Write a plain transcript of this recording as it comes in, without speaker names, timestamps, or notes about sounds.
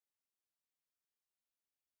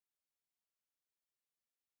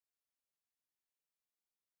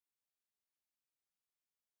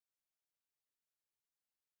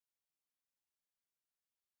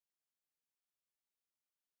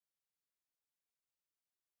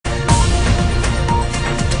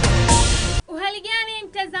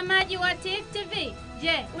mtazamaji wa TIFU TV.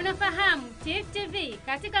 Je, unafahamu TIFU TV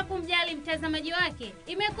katika kumjali mtazamaji wake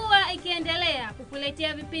imekuwa ikiendelea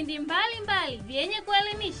kukuletea vipindi mbalimbali vyenye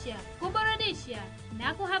kuelimisha, kuburudisha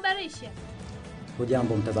na kuhabarisha.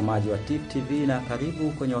 Hujambo mtazamaji wa TIFU TV na karibu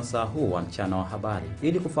kwenye wasaa huu wa mchana wa habari.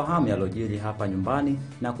 Ili kufahamu yalojiri hapa nyumbani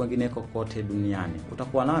na kwengineko kote duniani,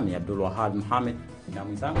 utakuwa nami Abdulwahab Muhammad na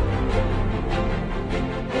mwenzangu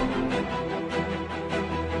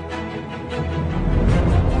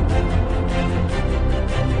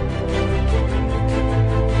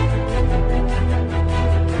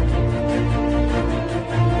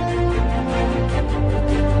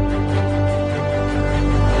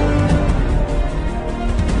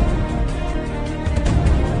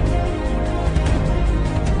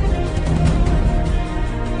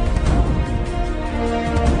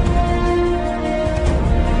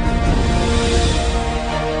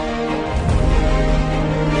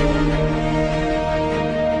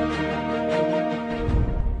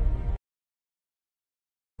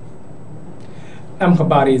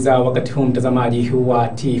habari za wakati huu mtazamaji wa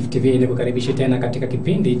TIFU TV, nikukaribisha tena katika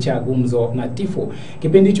kipindi cha Gumzo na Tifu.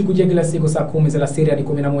 Kipindi hicho kujia kila siku saa 10 za alasiri hadi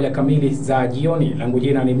 11 kamili za jioni. Langu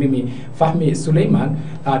jina ni mimi Fahmi Suleiman,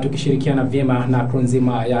 tukishirikiana vyema na crew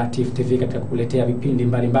nzima ya TIFU TV katika kukuletea vipindi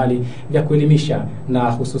mbalimbali vya kuelimisha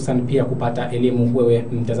na hususan pia kupata elimu wewe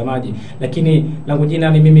mtazamaji. Lakini langu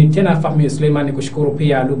jina ni mimi tena Fahmi Suleiman, nikushukuru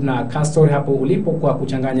pia Lubna Castor hapo ulipo kwa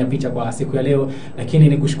kuchanganya picha kwa siku ya leo, lakini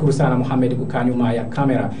nikushukuru sana Mohamed kukaa nyuma ya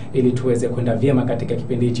kamera ili tuweze kwenda vyema katika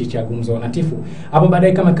kipindi hichi cha Gumzo na Tifu. Hapo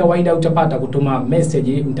baadaye kama kawaida utapata kutuma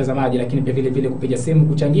message mtazamaji, lakini pia vile kupiga simu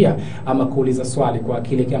kuchangia ama kuuliza swali kwa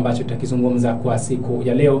kile ambacho tutakizungumza kwa siku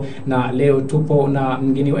ya leo. Na leo tupo na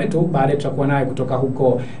mgeni wetu, baadaye tutakuwa naye kutoka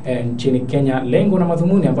huko nchini Kenya. Lengo na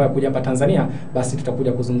madhumuni ambayo kuja hapa Tanzania, basi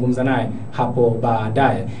tutakuja kuzungumza naye hapo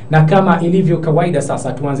baadaye. Na kama ilivyo kawaida,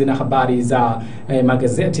 sasa tuanze na habari za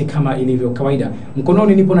magazeti. Kama ilivyo kawaida,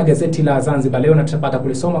 mkononi nipo na gazeti la Zanzibar Leo na tutapata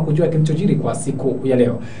kulisoma kujua kilichojiri kwa siku ya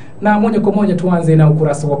leo. Na moja kwa moja tuanze na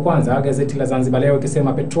ukurasa wa kwanza gazeti la Zanzibar Leo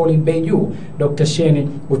ikisema petroli bei juu, Dr. Sheni,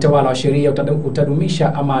 utawala wa sheria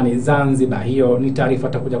utadumisha amani Zanzibar. Hiyo ni taarifa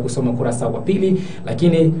tutakuja kusoma ukurasa wa pili.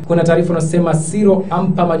 Lakini kuna taarifa inasema Siro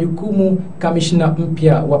ampa majukumu kamishna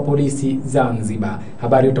mpya wa polisi Zanzibar.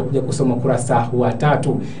 Habari utakuja kusoma ukurasa wa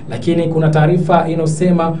 3. Lakini kuna taarifa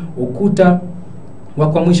inasema ukuta wa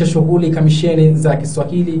kuamsha shughuli kamisheni za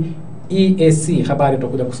Kiswahili EAC. Habari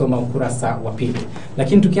tutakuja kusoma ukurasa wa pili.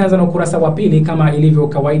 Lakini tukianza na ukurasa wa pili, kama ilivyo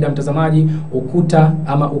kawaida mtazamaji, ukuta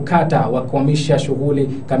ama ukata wa kuhamisha shughuli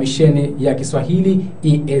kamisheni ya Kiswahili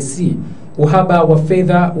EAC. Uhaba wa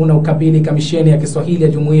fedha unaukabili kamisheni ya Kiswahili ya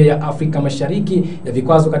Jumuiya ya Afrika Mashariki ya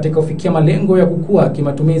vikwazo katika kufikia malengo ya kukua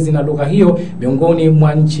kimatumizi na lugha hiyo miongoni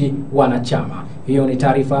mwa nchi wanachama. Hiyo ni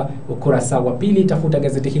taarifa ukurasa wa pili. Tafuta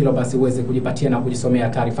gazeti hilo basi uweze kujipatia na kujisomea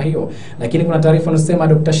taarifa hiyo. Lakini kuna taarifa inasema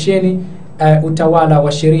Dr. Sheni, utawala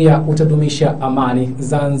wa sheria utadumisha amani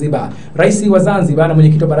Zanzibar. Rais wa Zanzibar na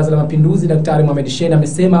mwenyekiti wa Baraza la Mapinduzi Daktari Mohamed Sheni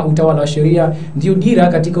amesema utawala wa sheria ndio dira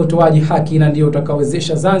katika utoaji haki na ndio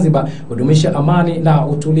utakaowezesha Zanzibar kudumisha amani na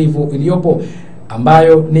utulivu iliyopo,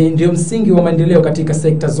 ambayo ndio msingi wa maendeleo katika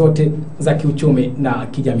sekta zote za kiuchumi na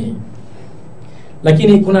kijamii.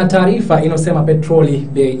 Lakini kuna taarifa inasema petroli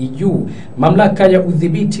bei juu. Mamlaka ya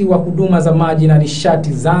udhibiti wa huduma za maji na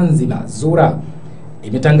nishati Zanzibar ZURA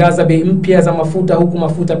imetangaza bei mpya za mafuta, huku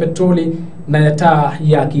mafuta petroli na taa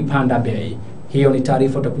yakipanda bei. Hiyo ni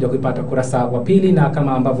taarifa utakuja kuipata ukurasa wa pili na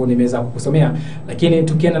kama ambavyo nimeweza kukusomea. Lakini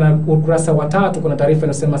tukienda na ukurasa wa 3, kuna taarifa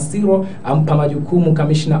inasema Siro ampa majukumu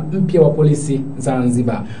kamishna mpya wa polisi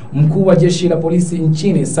Zanzibar. Mkuu wa jeshi la polisi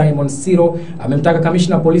nchini Simon Siro amemtaka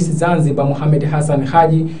kamishna polisi Zanzibar Mohamed Hassan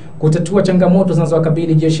Haji kutatua changamoto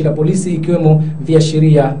zinazowakabili jeshi la polisi ikiwemo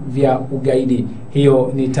viashiria vya ugaidi.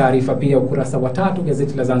 Hiyo ni taarifa pia ukurasa wa 3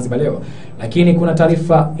 gazeti la Zanzibar Leo. Lakini kuna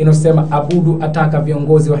taarifa inasema Abudu ataka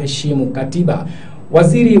viongozi wa heshimu katiba.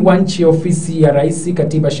 Waziri wa nchi ofisi ya Rais,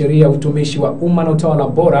 Katiba, Sheria, Utumishi wa Umma na Utawala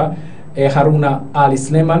Bora Haruna Ali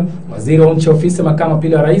Suleiman, waziri wa nchi ofisi makamu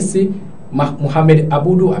pili wa Rais Mohamed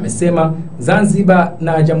Abudu amesema Zanzibar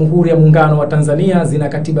na Jamhuri ya Muungano wa Tanzania zina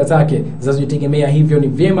katiba zake zinazojitegemea, hivyo ni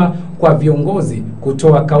vyema kwa viongozi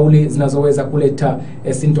kutoa kauli zinazoweza kuleta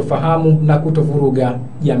sintofahamu na kutovuruga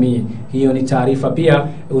jamii. Hiyo ni taarifa pia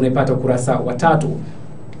unaipata ukurasa wa 3.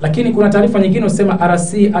 Lakini kuna taarifa nyingine inasema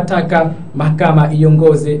RC ataka mahakama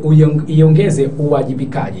iongeze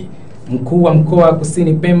uwajibikaji. Mkuu wa mkoa wa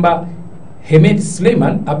Kusini Pemba Hemed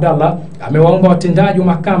Suleiman Abdallah amewaomba watendaji wa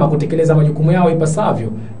mahakama kutekeleza majukumu yao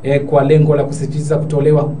ipasavyo kwa lengo la kusisitiza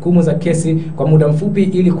kutolewa hukumu za kesi kwa muda mfupi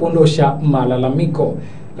ili kuondosha malalamiko.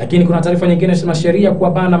 Lakini kuna taarifa nyingine inasema sheria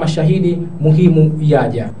kuwabana mashahidi muhimu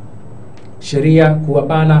yaja. Sheria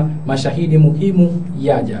kuwabana mashahidi muhimu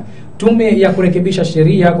yaja. Tume ya kurekebisha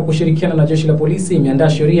sheria kwa kushirikiana na jeshi la polisi imeandaa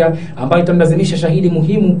sheria ambayo itamlazimisha shahidi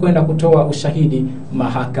muhimu kwenda kutoa ushahidi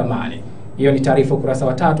mahakamani. Hiyo ni taarifa ukurasa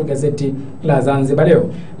wa 3 gazeti la Zanzibar Leo.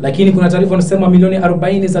 Lakini kuna taarifa inasema milioni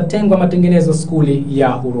 40 za tengwa matengenezo skuli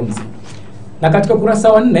ya Urumzi. Na katika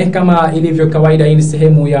ukurasa wa 4 kama ilivyo kawaida, hii ni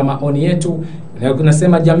sehemu ya maoni yetu. Na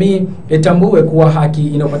tunasema jamii itambue kuwa haki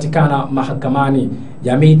inapatikana mahakamani.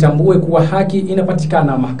 Jamii itambue kuwa haki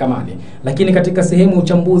inapatikana mahakamani. Lakini katika sehemu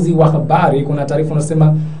uchambuzi wa habari kuna taarifa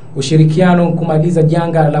inasema ushirikiano kumaliza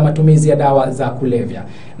janga la matumizi ya dawa za kulevya.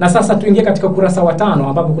 Na sasa tuingie katika ukurasa wa 5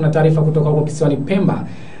 ambapo kuna taarifa kutoka huko kisiwani Pemba.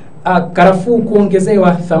 Karafuu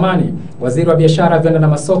kuongezewa thamani. Waziri wa biashara, viwanda na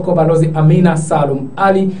masoko Balozi Amina Salum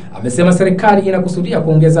Ali amesema serikali inakusudia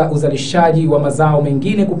kuongeza uzalishaji wa mazao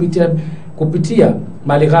mengine kupitia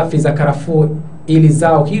malighafi za karafuu ili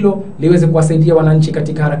zao hilo liweze kuwasaidia wananchi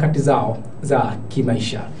katika harakati zao za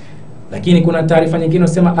kimaisha. Lakini kuna taarifa nyingine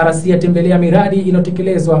inasema RC tembelea miradi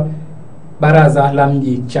inotekelezwa baraza la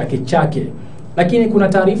mji Chake Chake. Lakini kuna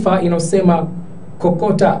taarifa inayosema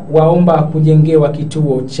Kokota waomba kujengewa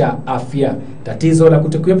kituo cha afya. Tatizo la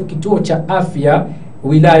kutokuwepo kituo cha afya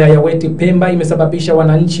wilaya ya Wete Pemba imesababisha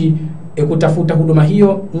wananchi kutafuta huduma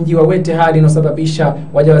hiyo mji wa Wete, hali inosababisha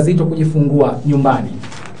wajawazito kujifungua nyumbani.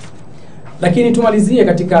 Lakini tumalizie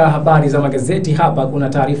katika habari za magazeti. Hapa kuna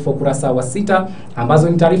taarifa ukurasa wa 6 ambazo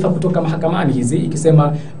ni taarifa kutoka mahakamani hizi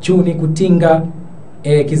ikisema Chuni kutinga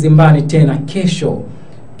kizimbani tena kesho.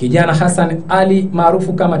 Kijana Hassan Ali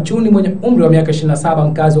maarufu kama Chuni mwenye umri wa miaka 27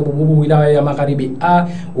 mkazi wa Bububu wilaya ya Magharibi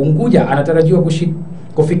Unguja anatarajiwa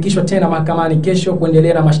kufikishwa tena mahakamani kesho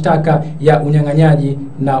kuendelea na mashtaka ya unyang'anyaji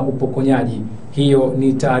na upokonyaji. Hiyo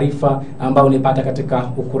ni taarifa ambayo unipata katika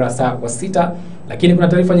ukurasa wa 6. Lakini kuna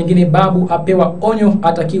taarifa nyingine, babu apewa onyo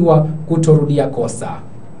atakiwa kutorudia kosa.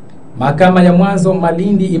 Mahakama ya mwanzo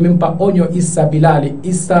Malindi imempa onyo Isa Bilali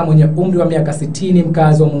Isa mwenye umri wa miaka 60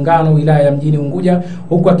 mkazi wa Muungano wilaya ya mjini Unguja,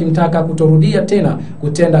 huku akimtaka kutorudia tena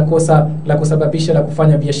kutenda kosa la kusababisha la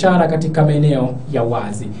kufanya biashara katika maeneo ya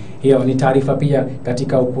wazi. Hiyo ni taarifa pia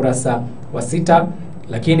katika ukurasa wa 6.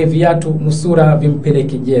 Lakini viatu nusura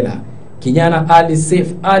vimpeleke jela. Kijana Ali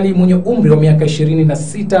Saif Ali mwenye umri wa miaka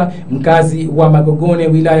 26 mkazi wa Magogone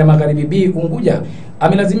wilaya ya Magharibi B Unguja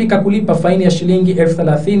amelazimika kulipa faini ya shilingi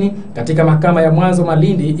 30,000 katika mahakama ya mwanzo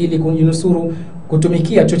Malindi ili kujinusuru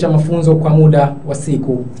kutumikia chuo cha mafunzo kwa muda wa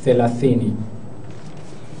siku 30.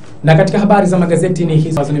 Na katika habari za magazeti ni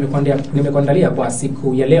hizo ambazo nimekuandalia kwa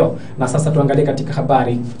siku ya leo. Na sasa tuangalie katika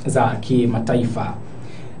habari za kimataifa.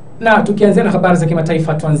 Na tukianzia na habari za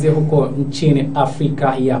kimataifa, tuanzie huko nchini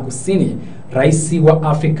Afrika ya Kusini. Rais wa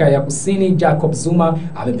Afrika ya Kusini Jacob Zuma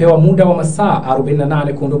amepewa muda wa masaa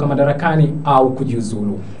 48 kuondoka madarakani au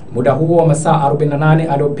kujiuzulu. Muda huo wa masaa 48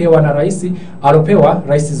 aliopewa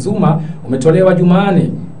Rais Zuma umetolewa Jumanne.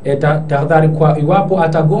 Tahadhari kwa iwapo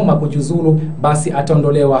atagoma kujiuzulu basi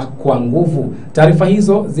ataondolewa kwa nguvu. Taarifa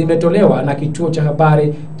hizo zimetolewa na kituo cha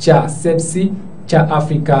habari cha SEPSI cha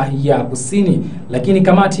Afrika ya Kusini. Lakini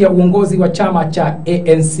kamati ya uongozi wa chama cha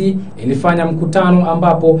ANC ilifanya mkutano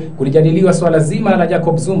ambapo kulijadiliwa swala zima la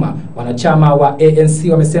Jacob Zuma. Wanachama wa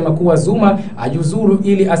ANC wamesema kuwa Zuma ajiuzuru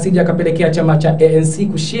ili asije akapelekea chama cha ANC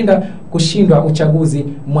kushindwa uchaguzi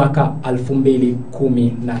mwaka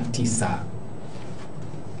 2019.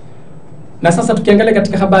 Na sasa tukiangalia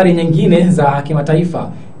katika habari nyingine za kimataifa,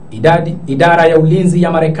 idara ya ulinzi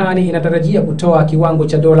ya Marekani inatarajia kutoa kiwango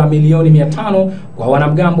cha dola milioni 500 kwa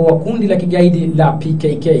wanamgambo wa kundi la kigaidi la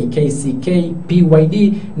PKK, KCK,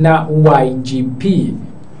 PYD na YGP.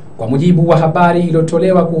 Kwa mujibu wa habari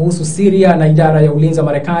iliyotolewa kuhusu Syria na idara ya ulinzi wa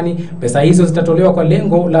Marekani, pesa hizo zitatolewa kwa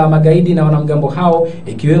lengo la magaidi na wanamgambo hao,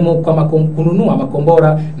 ikiwemo kwa kununua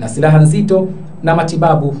makombora na silaha nzito na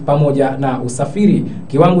matibabu pamoja na usafiri.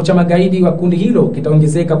 Kiwango cha magaidi wa kundi hilo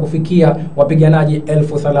kitaongezeka kufikia wapiganaji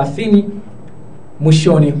 30,000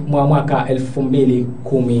 mwishoni mwa mwaka 2018.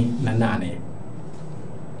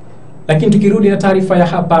 Lakini tukirudi na taarifa ya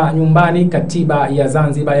hapa nyumbani, katiba ya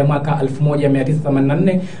Zanzibar ya mwaka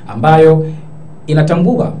 1984 ambayo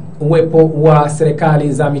inatambua uwepo wa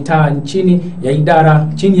serikali za mitaa chini ya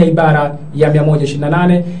ibara ya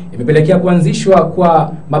 128 imepelekea kuanzishwa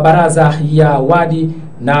kwa mabaraza ya wadi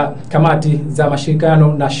na kamati za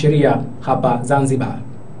mashirikiano na sheria hapa Zanzibar.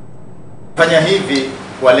 Fanya hivi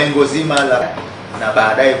kwa lengo zima na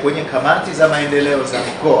baadaye kwenye kamati za maendeleo za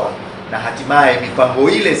mikoa, na hatimaye mipango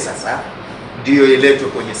ile sasa ndiyo iletwe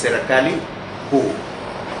kwenye serikali kuu.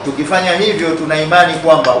 Tukifanya hivyo, tuna imani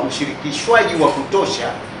kwamba ushirikishwaji wa kutosha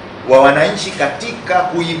wa wananchi katika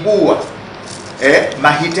kuibua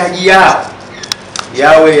mahitaji yao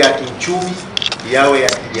yawe ya kiuchumi, yawe ya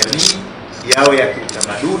kijamii, yawe ya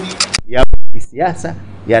kiutamaduni, yawe ya kisiasa,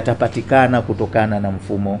 yatapatikana kutokana na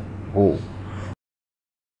mfumo huu.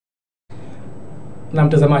 Na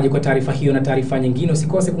mtazamaji, kwa taarifa hiyo na taarifa nyingine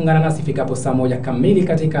usikose kuungana nasi fikapo saa 1 kamili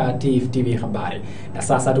katika TIFF TV habari. Na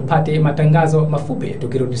sasa tupate matangazo mafupi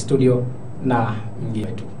tukirudi studio na mgeni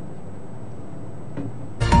wetu.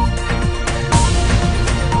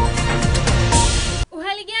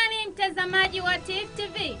 Uhali gani mtazamaji wa TIFF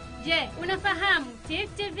TV? Je, unafahamu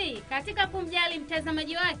TIFF TV katika kumjali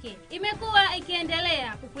mtazamaji wake imekuwa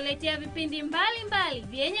ikiendelea kukuletea vipindi mbalimbali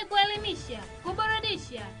vyenye kuelimisha,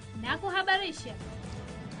 kuburudisha na kuhabarisha.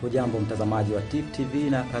 Hujambo mtazamaji wa TIFF TV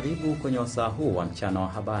na karibu kwenye wasaa huu wa mchana wa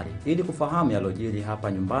habari. Ili kufahamu yalojiri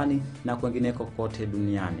hapa nyumbani na kwengineko kote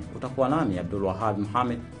duniani, utakuwa nami Abdulwahab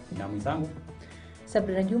Muhammad na mwenzangu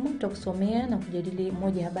Sabrina Juma. Tutakusomea na kujadili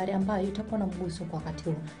moja habari ambayo itakuwa na mguso kwa wakati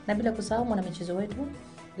huu. Na bila kusahau mwanamichezo wetu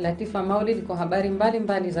Latifa Maulid kwa habari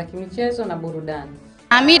mbalimbali za kimichezo na burudani.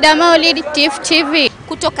 Amida Maulid, TIFF TV.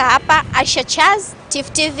 Kutoka hapa Aisha Chaz,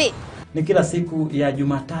 TIFF TV. Ni kila siku ya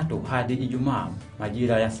Jumatatu hadi Ijumaa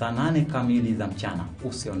majira ya saa 8 kamili za mchana.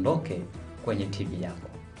 Usiondoke kwenye TV yako.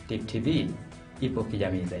 TIFF TV ipo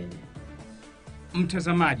kijamii zaidi.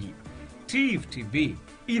 Mtazamaji, TIFF TV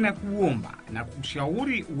inakuomba na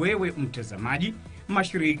kushauri wewe mtazamaji,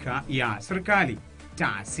 mashirika ya serikali,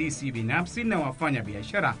 taasisi binafsi na wafanya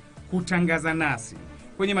biashara kutangaza nasi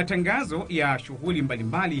kwenye matangazo ya shughuli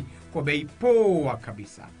mbalimbali kwa bei poa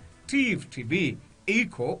kabisa. TIFF TV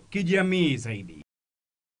iko kijamii zaidi.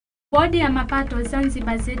 Bodi ya mapato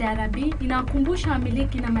Zanzibar ZRB inawakumbusha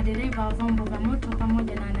wamiliki na madereva wa vyombo vya moto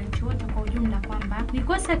pamoja na wananchi wote kwa ujumla kwamba ni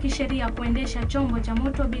kosa kisheria kuendesha chombo cha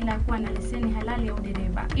moto bila kuwa na leseni halali ya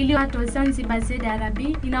udereva. Iliyoato Zanzibar ZRB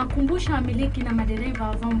inawakumbusha wamiliki na madereva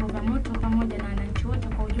wa vyombo vya moto pamoja na wananchi wote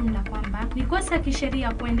kwa ujumla kwamba ni kosa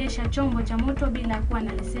kisheria kuendesha chombo cha moto bila kuwa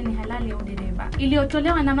na leseni halali ya udereva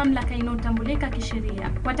iliyotolewa na mamlaka inayotambulika kisheria.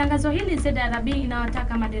 Kwa tangazo hili, ZRB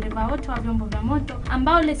inawataka madereva wote wa vyombo vya moto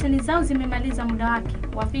ambao leseni zao zimemaliza muda wake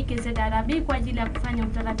wafike ZRB kwa ajili ya kufanya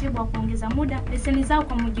utaratibu wa kuongeza muda leseni zao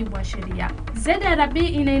kwa mujibu wa sheria. ZRB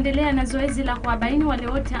inaendelea na zoezi la kuwabaini wale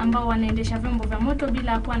wote ambao wanaendesha vyombo vya moto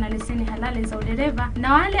bila kuwa na leseni halali za udereva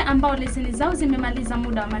na wale ambao leseni zao zimemaliza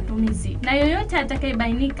muda wa matumizi, na yoyote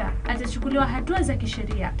atakayebainika atachukuliwa hatua za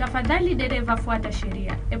kisheria. Tafadhali dereva, fuata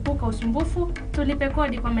sheria, epuka usumbufu, tulipe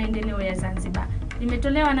kodi kwa maendeleo ya Zanzibar.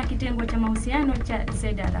 Limetolewa na kitengo cha mahusiano cha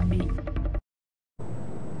ZRB.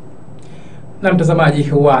 Na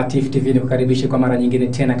mtazamaji wa TIFF TV, nikukaribisha kwa mara nyingine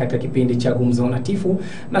tena katika kipindi cha Gumzo Na Tifu.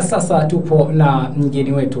 Na sasa tupo na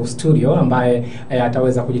mgeni wetu studio ambaye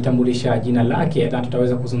ataweza kujitambulisha jina lake na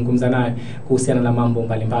tutaweza kuzungumza naye kuhusiana na mambo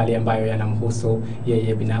mbalimbali ambayo yanamhusu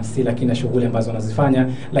yeye binafsi, lakini na shughuli ambazo anazifanya.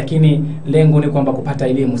 Lakini lengo ni kwamba kupata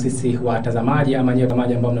elimu sisi watazamaji ama nyewe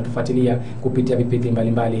watazamaji ambao mnatufuatilia kupitia vipindi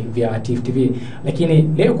mbalimbali vya TIFF TV. Lakini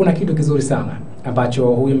leo kuna kitu kizuri sana ambacho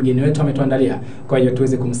huyu mgeni wetu ametuandalia. Kwa hiyo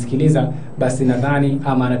tuweze kumsikiliza. Basi nadhani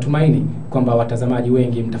ama natumaini kwamba watazamaji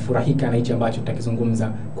wengi mtafurahika na hicho ambacho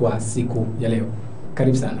tutakizungumza kwa siku ya leo.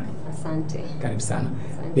 Karibu sana. Asante. Karibu sana.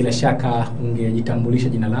 Asante. Bila shaka ungejitambulisha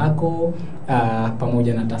jina lako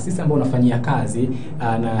pamoja na taasisi ambayo unafanyia kazi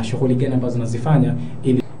na shughuli gani ambazo unazifanya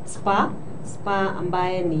ili spa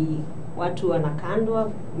ambaye ni watu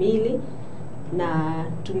wanakandwa mili, na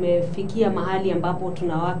tumefikia mahali ambapo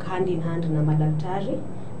tunawaka hand in hand na madaktari.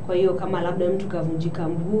 Kwa hiyo kama labda mtu kavunjika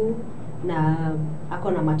mguu na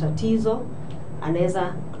ako na matatizo,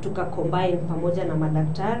 anaweza tuka combine pamoja na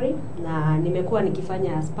madaktari. Na nimekuwa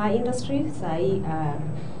nikifanya spa industry sahi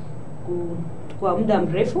kwa muda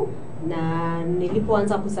mrefu, na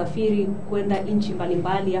nilipoanza kusafiri kwenda nchi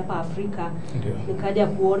mbalimbali hapa Afrika, nikaja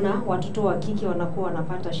kuona watoto wa kike wanakuwa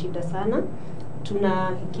wanapata shida sana.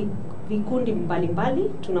 Tuna vikundi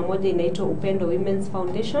mbalimbali. Tuna moja inaitwa Upendo Women's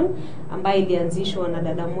Foundation ambayo ilianzishwa na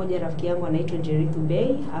dada mmoja rafiki yangu anaitwa Jerithu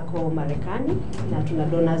Bay, ako Marekani, na tuna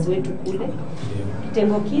donors wetu kule.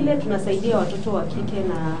 Kitengo kile tunasaidia watoto wa kike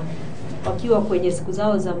na wakiwa kwenye siku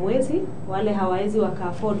zao za mwezi, wale hawawezi waka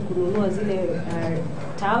afford kununua zile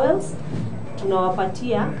towels,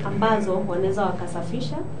 tunawapatia ambazo wanaweza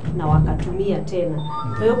wakasafisha na wakatumia tena.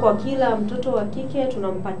 Kwa hiyo kwa kila mtoto wa kike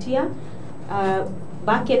tunampatia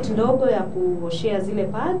bucket ndogo ya kuoshea zile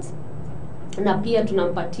pads, na pia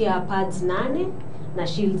tunampatia pads 8 na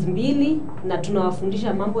shields 2, na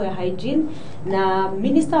tunawafundisha mambo ya hygiene. Na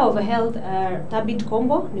Minister of Health Thabit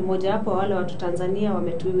Kombo ni mmoja wapo wale watu Tanzania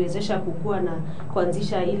wametuwezesha kukua na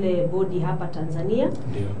kuanzisha ile bodi hapa Tanzania.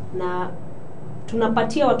 Na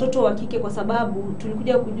tunapatia watoto wa kike, kwa sababu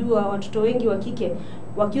tulikuja kujua watoto wengi wa kike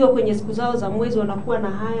wakiwa kwenye siku zao za mwezi wanakuwa na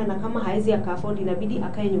haya, na kama haezi akafford inabidi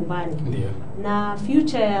akae nyumbani. Ndio. Na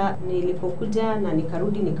future ya nilipokuja na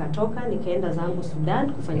nikarudi, nikatoka nikaenda zangu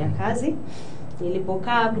Sudan kufanya kazi.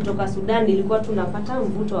 Nilipokaa kutoka Sudan nilikuwa tunapata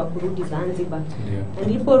mvuto wa kurudi Zanzibar. Na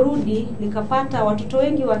niliporudi nikapata watoto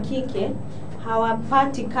wengi wa kike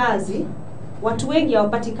hawapati kazi. Watu wengi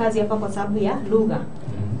hawapati kazi hapa kwa sababu ya lugha.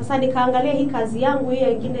 Sasa nikaangalia hii kazi yangu hii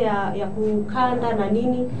nyingine ya kukanda na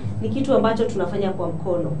nini ni kitu ambacho tunafanya kwa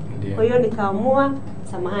mkono. Kwa hiyo nikaamua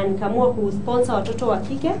kusponsor watoto wa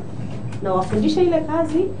kike na wafundisha ile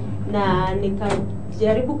kazi, na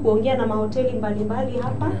nikajaribu kuongea na mahoteli mbalimbali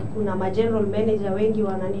hapa. Kuna general manager wengi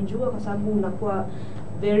wananijua kwa sababu unakuwa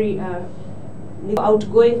very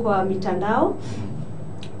outgoing kwa mitandao.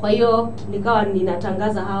 Kwa hiyo nikawa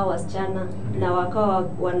ninatangaza hawa wasichana, na wakawa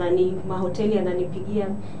mahoteli yananipigia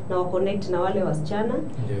na wa connect na wale wasichana.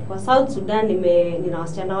 Kwa South Sudan nina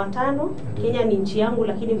wasichana 5. Kenya ni nchi yangu,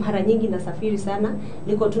 lakini mara nyingi nasafiri sana,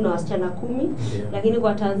 niko tu na wasichana 10. Lakini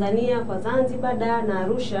kwa Tanzania, kwa Zanzibar, Dar na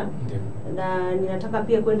Arusha, na ninataka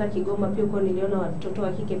pia kwenda Kigoma pia, huko niliona watoto wa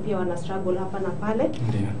kike pia wana struggle hapa na pale.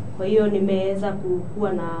 Kwa hiyo nimeweza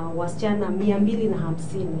kuwa na wasichana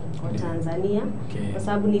 250 kwa Tanzania. Kwa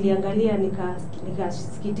sababu niliangalia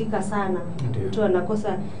nikasikitika sana. Mtu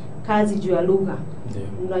anakosa kazi juu ya lugha.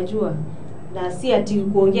 Unajua, na si ati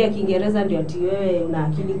kuongea Kiingereza ndio ati wewe una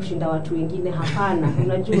akili kushinda watu wengine, hapana.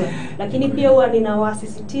 Unajua, lakini pia huwa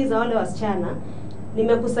ninawasisitiza wale wasichana,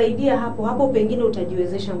 nimekusaidia hapo pengine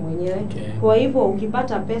utajiwezesha mwenyewe. Kwa hivyo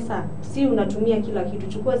ukipata pesa, si unatumia kila kitu,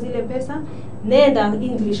 chukua zile pesa, nenda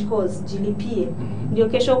English course, jilipie. Ndio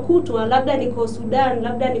kesho kutwa labda niko Sudan,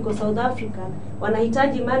 labda niko South Africa,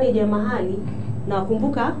 wanahitaji manager mahali, na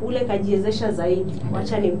kumbuka ule kajiwezesha zaidi,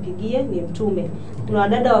 wacha nimpigie nimtume. Kuna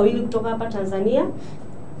wadada 2 kutoka hapa Tanzania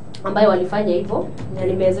ambayo walifanya hivyo, na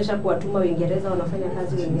nimewezesha kuwatuma Uingereza, wanafanya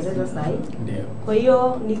kazi Uingereza sasa. Kwa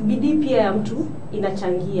hiyo ni bidii pia ya mtu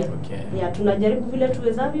inachangia. Ya tunajaribu vile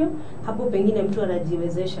tuwezavyo, hapo pengine mtu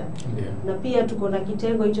anajiwezesha. Na pia tuko na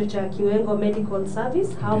kitengo hicho cha Kiwengo Medical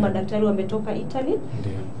Service. Hao madaktari wametoka Italy.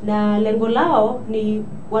 Na lengo lao ni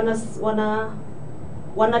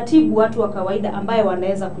wanatibu watu wa kawaida ambaye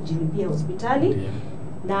wanaweza kujilipia hospitali.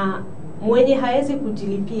 Na mwenye haezi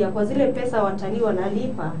kujilipia, kwa zile pesa watalii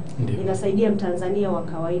wanalipa, inasaidia Mtanzania wa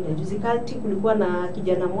kawaida. Juzi kati kulikuwa na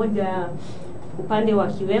kijana mmoja upande wa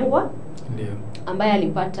Kiwengwa ambaye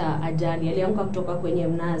alipata ajali, alianguka kutoka kwenye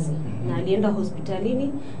mnazi na alienda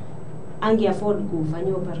hospitalini, ange afford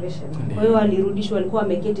kufanyia operation. Kwa hiyo alirudishwa, alikuwa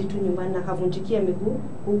ameketi tu nyumbani na akavunjikia miguu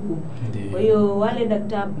huku. Kwa hiyo wale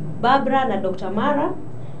Dr. Barbara na Dr. Mara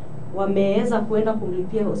wameweza kuenda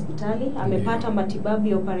kumlipia hospitali, amepata matibabu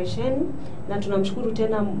ya operation, na tunamshukuru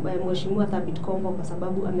tena Mheshimiwa Thabit Kombo kwa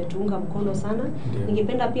sababu ametuunga mkono sana.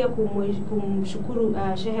 Ningependa pia kumshukuru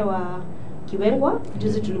shehe wa Kiwengwa.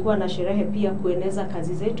 Juzi tulikuwa na sherehe pia kueneza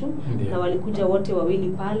kazi zetu, na walikuja wote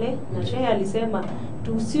 2 pale, na shehe alisema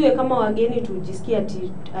tusiwe kama wageni tujisikie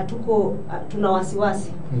ati tuna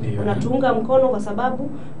wasiwasi. Tunatuunga mkono kwa sababu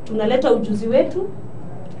tunaleta ujuzi wetu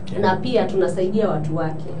na pia tunasaidia watu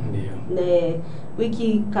wake. Na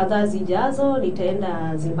wiki kadhaa zijazo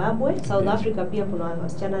nitaenda Zimbabwe. South Africa pia kuna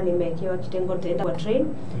wasichana nimewekewa kitengo, nitaenda kwa train.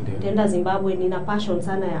 Nitaenda Zimbabwe, nina passion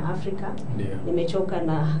sana ya Afrika. Nimechoka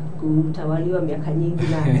na kutawaliwa miaka nyingi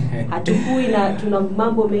na hatukui, na tuna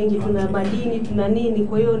mambo mengi, tuna madini, tuna nini.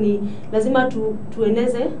 Kwa hiyo ni lazima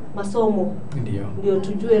tueneze masomo. Ndio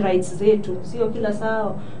tujue rights zetu. Sio kila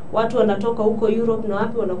saa watu wanatoka huko Europe na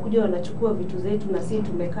wapi wanakuja wanachukua vitu zetu na sisi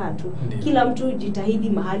tumekaa tu. Kila mtu jitahidi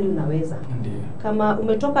mahali unaweza. Kama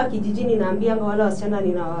umetoka kijijini, naambia wale wasichana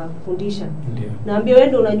ninawafundisha, naambia wewe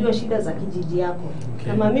ndio unajua shida za kijiji yako.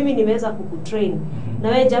 Kama mimi nimeweza kukutrain, na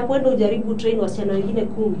wewe japo wewe ujaribu train wasichana wengine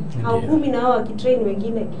 10. Hao 10 na hao wakitrain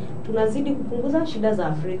wengine, tunazidi kupunguza shida za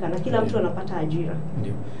Afrika na kila mtu anapata ajira.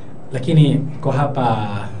 Lakini kwa hapa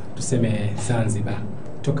tuseme Zanzibar,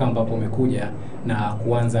 toka ambapo umekuja na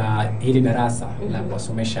kuanza hili darasa la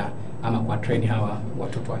kuwasomesha ama kwa train hawa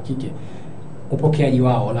watoto wa kike, upokeaji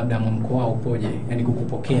wao, labda mwamko wao upoje? Yani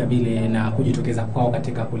kukupokea vile na kujitokeza kwao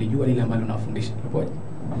katika kulijua lile ambalo unafundisha upoje?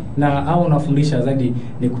 Na hao unafundisha zaidi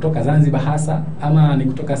ni kutoka Zanzibar hasa ama ni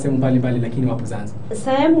kutoka sehemu mbalimbali lakini wapo Zanzibar?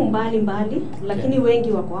 Sehemu mbalimbali, lakini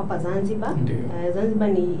wengi wako hapa Zanzibar. Zanzibar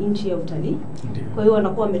ni nchi ya utalii. Kwa hiyo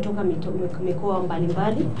wanakuwa wametoka mikoa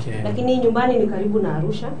mbalimbali. Lakini nyumbani ni karibu na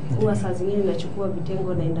Arusha. Huwa saa zingine nachukua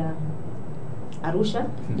vitengo naenda Arusha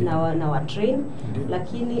na wa train.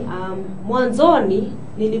 Lakini mwanzoni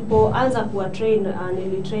nilipoanza kuwa train,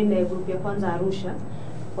 nilitrain group ya kwanza Arusha.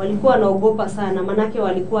 Walikuwa wanaogopa sana, manake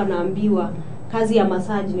walikuwa naambiwa kazi ya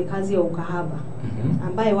massage ni kazi ya ukahaba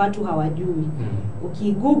ambaye watu hawajui.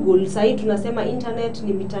 Ukigoogle sasa tunasema internet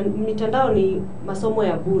ni mitandao ni masomo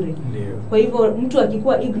ya bure. Kwa hivyo mtu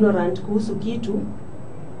akikuwa ignorant kuhusu kitu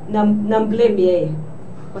na blame yeye,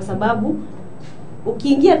 kwa sababu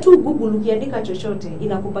ukiingia tu Google ukiandika chochote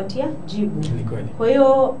inakupatia jibu. Kwa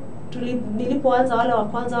hiyo nilipoanza wale wa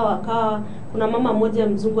kwanza wakawa, kuna mama mmoja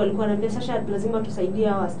mzungu alikuwa ananiambia, Sasha, lazima tusaidie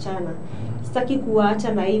hawa wasichana. Sitaki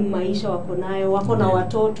kuwaacha na hii maisha wako nayo, wako na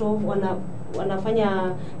watoto,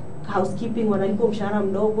 wanafanya housekeeping, wanalipo mshahara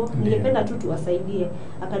mdogo. Ningependa tu tuwasaidie.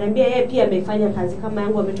 Akaniambia yeye pia amefanya kazi kama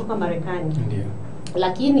yangu, ametoka Marekani.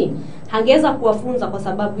 Lakini hangeweza kuwafunza kwa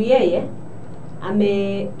sababu yeye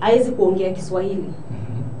hawezi kuongea Kiswahili.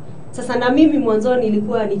 Sasa na mimi mwanzoni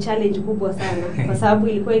ilikuwa ni challenge kubwa sana kwa sababu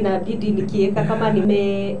ilikuwa inabidi nikiweka kama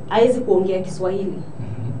hawezi kuongea Kiswahili.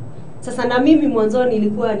 Sasa na mimi mwanzoni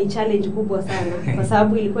ilikuwa ni challenge kubwa sana kwa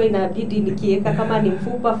sababu ilikuwa inabidi nikiweka kama ni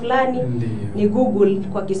mfupa fulani ni Google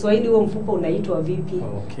kwa Kiswahili huo mfupa unaitwa vipi.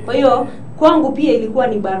 Kwa hiyo kwangu pia ilikuwa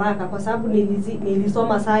ni baraka kwa sababu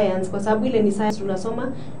nilisoma science, kwa sababu ile ni science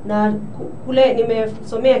tunasoma, na kule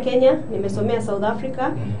nimesomea Kenya, nimesomea South Africa,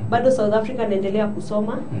 bado South Africa naendelea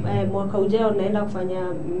kusoma. Mwaka ujao naenda kufanya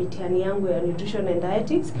mitihani yangu ya nutrition and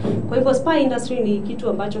dietetics. Kwa hivyo spa industry ni kitu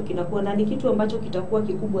ambacho kinakuwa na ni kitu ambacho kitakuwa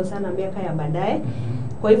kikubwa sana miaka ya baadaye.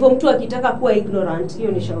 Kwa hivyo mtu akitaka kuwa ignorant,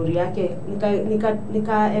 hiyo ni shauri yake.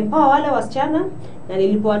 Nika empower wale wasichana, na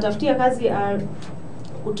nilipowatafutia kazi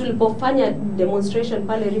tulipofanya demonstration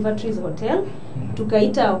pale River Trees Hotel,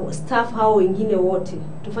 tukaita staff hao wengine wote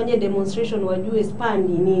tufanye demonstration wajue spa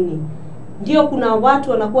ni nini. Ndio kuna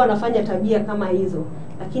watu wanakuwa wanafanya tabia kama hizo,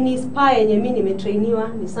 lakini spa yenye mimi nimetrainiwa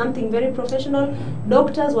ni something very professional.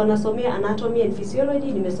 Doctors wanasomea anatomy and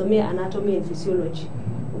physiology, nimesomea anatomy and physiology.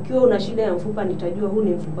 Ukiwa una shida ya mfupa nitajua huu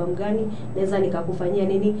ni mfupa mgani, naweza nikakufanyia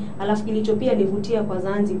nini. Alafu kilicho pia nivutia kwa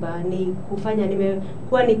Zanzibar ni kufanya,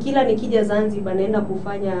 nimekuwa kila nikija Zanzibar naenda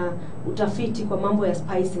kufanya utafiti kwa mambo ya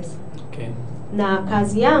spices. Na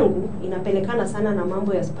kazi yangu inapelekana sana na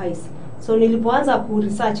mambo ya spice. So nilipoanza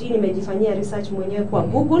ku-research, hii nimejifanyia research mwenyewe kwa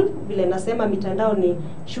Google, vile nasema mitandao ni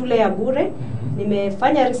shule ya bure.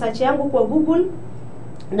 Nimefanya research yangu kwa Google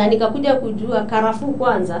na nikakuja kujua karafuu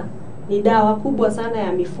kwanza ni dawa kubwa sana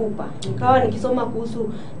ya mifupa. Nikawa nikisoma kuhusu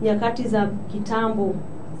nyakati za kitambo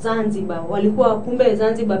Zanzibar, walikuwa kumbe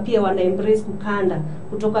Zanzibar pia wana embrace kukanda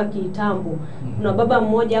kutoka kitambo. Kuna baba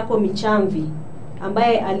mmoja hapo Michamvi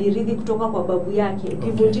ambaye alirithi kutoka kwa babu yake,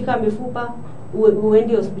 ukivunjika mifupa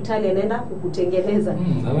uende hospitali anaenda kukutengeneza.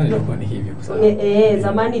 Zamani ilikuwa ni hivyo kwa sababu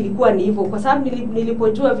zamani ilikuwa ni hivyo. Kwa sababu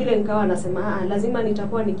nilipojua vile nikawa nasema lazima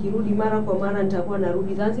nitakuwa nikirudi mara kwa mara, nitakuwa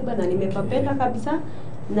narudi Zanzibar, na nimepapenda kabisa.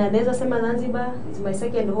 Na naweza sema Zanzibar is my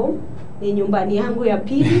second home, ni nyumbani yangu ya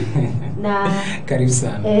pili. Na karibu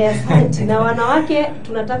sana. Asante. Na wanawake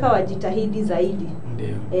tunataka wajitahidi zaidi.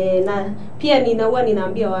 Ndio. Na pia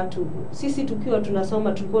ninaambia watu, sisi tukiwa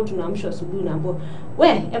tunasoma tulikuwa tunaamshwa asubuhi na ambao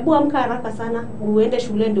hebu amka haraka sana uende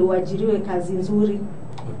shule ndio uajiriwe kazi nzuri.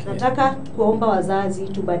 Nataka kuomba wazazi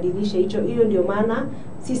tubadilishe hiyo, ndio maana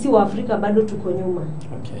sisi wa Afrika bado tuko nyuma.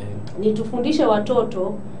 Ni tufundishe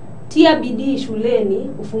watoto, tia bidii shuleni,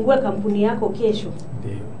 ufungue kampuni yako kesho.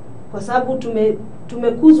 Ndio. Kwa sababu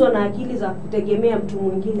tumekuzwa na akili za kutegemea mtu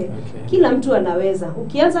mwingine. Kila mtu anaweza.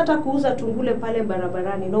 Ukianza hata kuuza tungule pale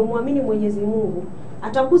barabarani na umwamini Mwenyezi Mungu,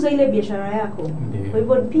 atakuza ile biashara yako. Kwa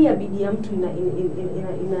hivyo pia bidii ya mtu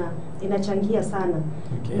inachangia sana.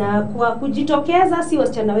 Na kwa kujitokeza, si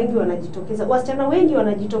wasichana wengi wanajitokeza. Wasichana wengi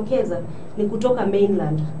wanajitokeza ni kutoka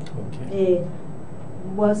mainland.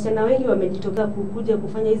 Wasichana wengi wamejitokeza kuja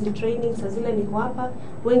kufanya hizi training. Sasa zile niko hapa,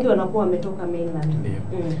 wengi wanakuwa wametoka mainland.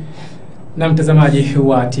 Na mtazamaji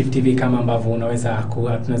wa TIFF TV, kama ambavyo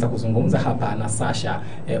tunaweza kuzungumza hapa na Sasha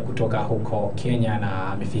kutoka huko Kenya, na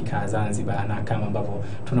amefika Zanzibar, na kama ambavyo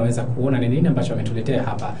tunaweza kuona ni nini ambacho ametuletea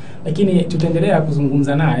hapa. Lakini tutaendelea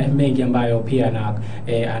kuzungumza naye mengi ambayo pia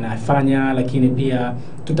anafanya, lakini pia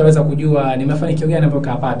tutaweza kujua ni mafanikio gani ambayo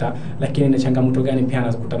kapata, lakini na changamoto gani pia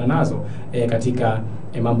anazokutana nazo katika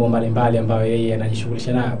mambo mbalimbali ambayo yeye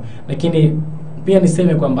anajishughulisha nayo. Lakini pia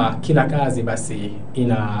niseme kwamba kila kazi basi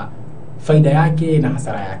ina faida yake na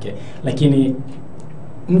hasara yake, lakini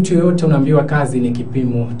mtu yote unaambiwa kazi ni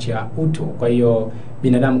kipimo cha utu. Kwa hiyo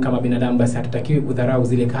binadamu kama binadamu basi hatutakiwi kudharau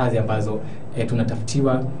zile kazi ambazo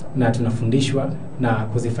tunatafutiwa na tunafundishwa na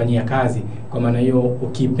kuzifanyia kazi. Kwa maana hiyo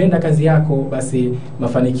ukipenda kazi yako basi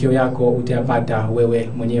mafanikio yako utayapata wewe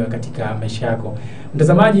mwenyewe katika maisha yako.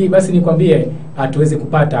 Mtazamaji, basi nikwambie tuweze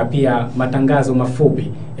kupata pia matangazo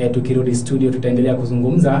mafupi. Tukirudi studio tutaendelea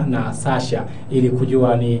kuzungumza na Sasha ili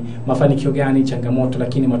kujua ni mafanikio gani, changamoto,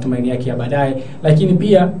 lakini matumaini yake ya baadaye. Lakini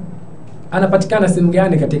pia anapatikana sehemu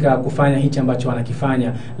gani katika kufanya hichi ambacho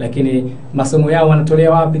anakifanya, lakini masomo yao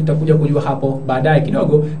wanatolea wapi, tutakuja kujua hapo baadaye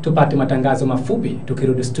kidogo. Tupate matangazo mafupi,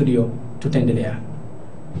 tukirudi studio tutaendelea.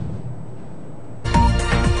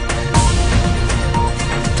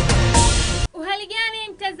 Uhali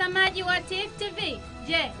gani mtazamaji wa TIFF TV?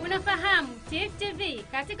 Je, unafahamu TIFF TV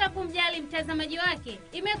katika kumjali mtazamaji wake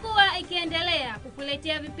imekuwa ikiendelea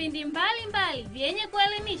kukuletea vipindi mbalimbali vyenye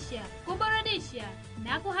kuelimisha, kuburudisha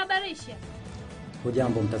na kuhabarisha.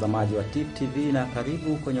 Hujambo mtazamaji wa TIFF TV na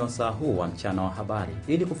karibu kwenye wasaa huu wa mchana wa habari.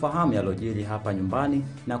 Ili kufahamu yalojiri hapa nyumbani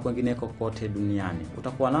na kwengineko kote duniani,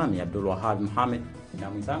 utakuwa nami Abdulwahab Mohamed na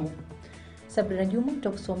mwenzangu Sabrina Juma,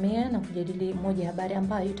 tutakusomea na kujadili moja habari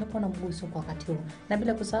ambayo itakuwa na mguso kwa wakati huu. Na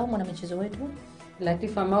bila kusahau mwanamichezo wetu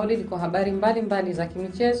Latifa Maulid kwa habari mbalimbali za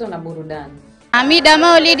kimichezo na burudani. Amida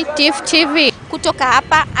Maulid, TIFF TV. Kutoka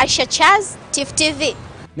hapa Aisha Chaz, TIFF TV.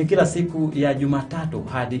 Ni kila siku ya Jumatatu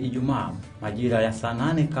hadi Ijumaa majira ya saa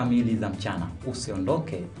 8 kamili za mchana.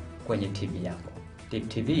 Usiondoke kwenye TV yako. TIFF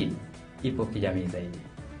TV ipo kijamii zaidi.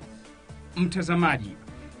 Mtazamaji,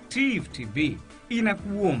 TIFF TV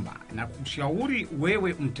inakuomba na kushauri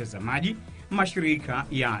wewe mtazamaji, mashirika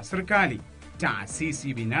ya serikali,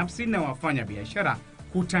 taasisi binafsi na wafanya biashara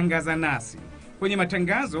kutangaza nasi kwenye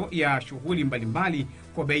matangazo ya shughuli mbalimbali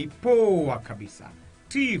kwa bei poa kabisa.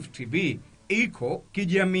 TIFF TV iko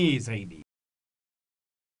kijamii zaidi.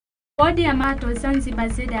 Bodi ya Mato Zanzibar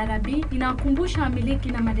ZRB inawakumbusha wamiliki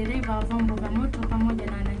na madereva wa vyombo vya moto pamoja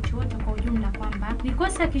na wananchi wote kwa ujumla kwamba ni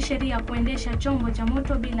kosa kisheria kuendesha chombo cha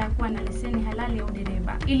moto bila kuwa na leseni halali ya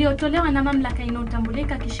udereva iliyotolewa na mamlaka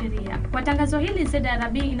inayotambulika kisheria. Kwa tangazo hili,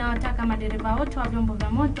 ZRB inawataka madereva wote wa vyombo vya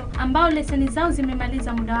moto ambao leseni zao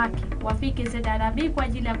zimemaliza muda wake wafike ZRB kwa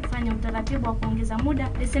ajili ya kufanya utaratibu wa kuongeza muda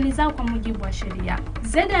leseni zao kwa mujibu wa sheria.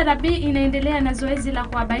 ZRB inaendelea na zoezi la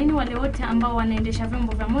kuwabaini wale wote ambao wanaendesha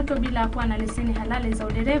vyombo vya moto bila kuwa na leseni halali za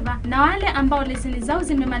udereva na wale ambao leseni zao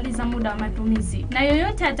zimemaliza muda wa matumizi, na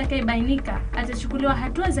yoyote atakayebainika atachukuliwa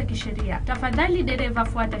hatua za kisheria. Tafadhali dereva,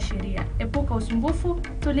 fuata sheria, epuka usumbufu,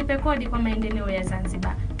 tulipe kodi kwa maendeleo ya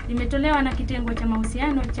Zanzibar. Limetolewa na kitengo cha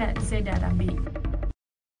mahusiano cha ZRB.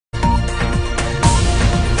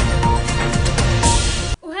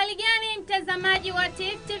 Uhali gani mtazamaji wa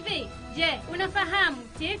TIFF TV? Je, unafahamu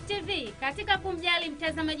TIFF TV katika kumjali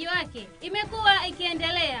mtazamaji wake imekuwa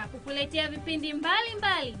ikiendelea kukuletea vipindi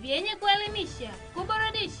mbalimbali vyenye kuelimisha,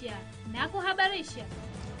 kuburudisha na kuhabarisha.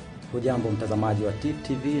 Hujambo mtazamaji wa TIFF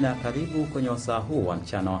TV na karibu kwenye wasaa huu wa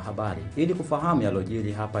mchana wa habari. Ili kufahamu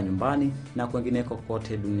yalojiri hapa nyumbani na kwengineko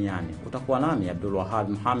kote duniani, utakuwa nami Abdulwahab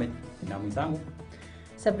Mohamed na mwenzangu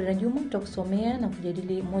Sabrina Juma, tutakusomea na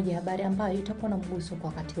kujadili moja habari ambayo itakuwa na mguso kwa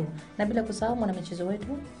wakati huu. Na bila kusahau mwanamichezo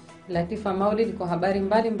wetu Latifa Maulid kwa habari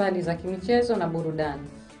mbalimbali za kimichezo na burudani.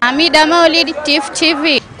 Amida Maulid, TIFF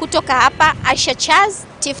TV. Kutoka hapa Aisha Chaz,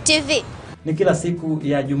 TIFF TV. Ni kila siku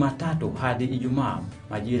ya Jumatatu hadi Ijumaa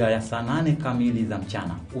majira ya saa 8 kamili za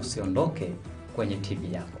mchana. Usiondoke kwenye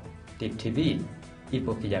TV yako. TIFF TV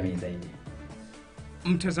ipo kijamii zaidi.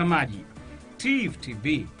 Mtazamaji, TIFF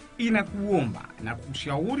TV inakuomba na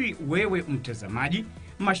kushauri wewe mtazamaji,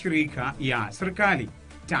 mashirika ya serikali,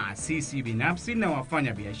 taasisi binafsi na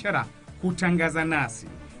wafanya biashara kutangaza nasi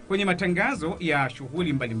kwenye matangazo ya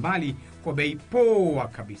shughuli mbalimbali kwa bei poa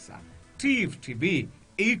kabisa. TIFF TV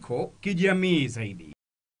iko kijamii zaidi.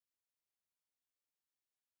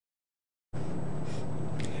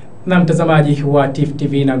 Na mtazamaji wa TIFF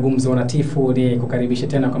TV na Gumzo Na Tifu, ni kukaribisha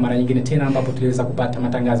tena kwa mara nyingine tena ambapo tuliweza kupata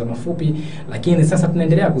matangazo mafupi, lakini sasa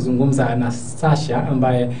tunaendelea kuzungumza na Sasha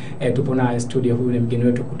ambaye tupo naye studio. Huyu ni mgeni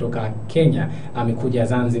wetu kutoka Kenya, amekuja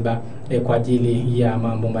Zanzibar kwa ajili ya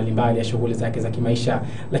mambo mbalimbali ya shughuli zake za kimaisha,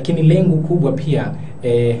 lakini lengo kubwa pia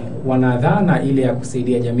wanadhana ile ya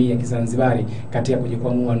kusaidia jamii ya Kizanzibari katika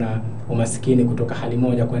kujikwamua na umasikini kutoka hali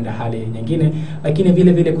moja kwenda hali nyingine, lakini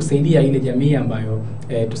vile vile kusaidia ile jamii ambayo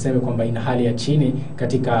tuseme kwamba ina hali ya chini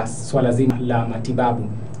katika swala zima la matibabu.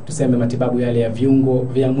 Tuseme matibabu yale ya viungo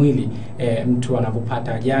vya mwili, mtu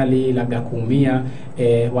anapopata ajali labda kuumia,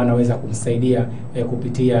 wanaweza kumsaidia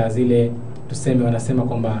kupitia zile, tuseme wanasema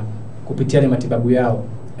kwamba kupitia ile matibabu yao.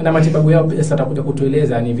 Na matibabu yao sasa atakuja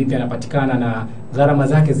kutueleza ni vipi yanapatikana na gharama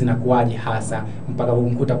zake zinakuwaje hasa mpaka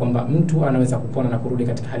kumkuta kwamba mtu anaweza kupona na kurudi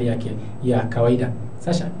katika hali yake ya kawaida.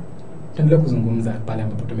 Sasha, tuendelee kuzungumza pale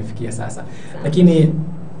ambapo tumefikia sasa. Lakini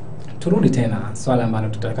turudi tena swala ambalo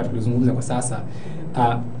tutataka tulizungumza kwa sasa.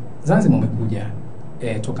 Zanzibar umekuja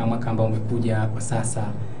toka mwaka ambao umekuja kwa sasa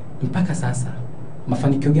mpaka sasa,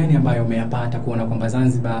 mafanikio gani ambayo umeyapata kuona kwamba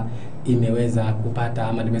Zanzibar imeweza kupata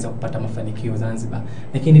ama imeweza kupata mafanikio Zanzibar?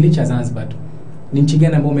 Lakini licha Zanzibar tu, ni nchi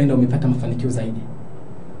gani ambayo umeenda umepata mafanikio zaidi?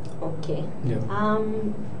 Okay. Ndio.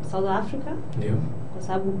 South Africa. Ndio. Kwa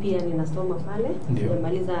sababu pia ninasoma pale. Ndio.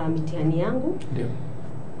 Nimemaliza mitihani yangu. Ndio.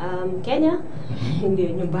 Kenya ndio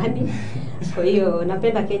nyumbani. Kwa hiyo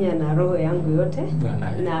napenda Kenya na roho yangu yote.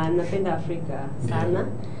 Na napenda Afrika sana.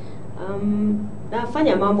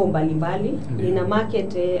 Nafanya mambo mbalimbali. Nina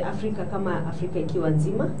market Afrika kama Afrika ikiwa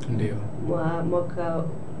nzima. Ndio. Mwaka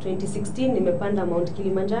 2016 nimepanda Mount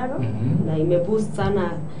Kilimanjaro na imeboost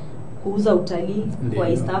sana kuuza utalii kwa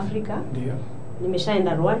East Africa. Ndio.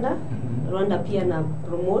 Nimeshaenda Rwanda. Rwanda pia na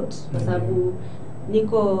promote kwa sababu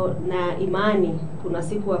niko na imani kuna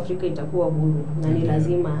siku Afrika itakuwa huru na ni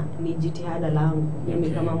lazima ni jitihada langu mimi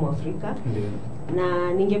kama Mwafrika.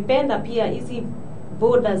 Na ningependa pia hizi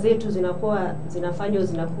border zetu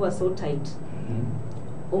zinakuwa so tight.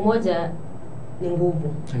 Umoja ni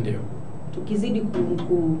nguvu. Ndio. Tukizidi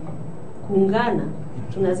kuungana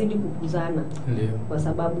tunazidi kukuzana. Ndio. Kwa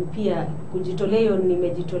sababu pia kujitolea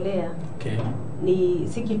nimejitolea. Ni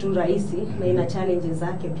si kitu rahisi na ina challenges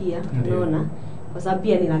zake pia, unaona. Kwa sababu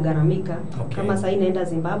pia ninagaramika. Kama sasa naenda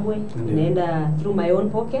Zimbabwe, ninaenda through my own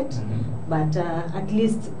pocket. But at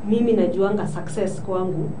least mimi najuanga success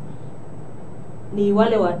kwangu ni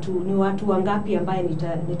watu wangapi ambaye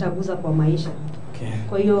nitaguza kwa maisha.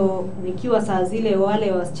 Kwa hiyo nikiwa saa zile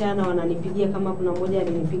wale wasichana wananipigia, kama kuna mmoja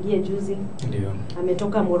alinipigia juzi. Ndio.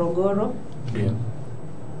 Ametoka Morogoro. Ndio.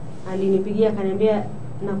 Alinipigia akaniambia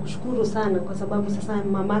nakushukuru sana kwa sababu sasa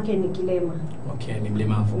mamake ni kilema. Ni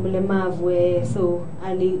mlemavu. Mlemavu so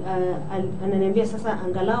ananiambia sasa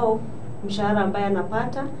angalau mshahara ambaye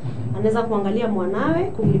anapata anaweza kuangalia mwanawe,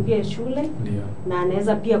 kumlipia shule. Ndio. Na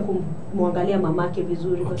anaweza pia kumwangalia mamake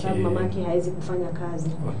vizuri kwa sababu mamake haizi kufanya kazi.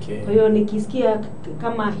 Kwa hiyo nikisikia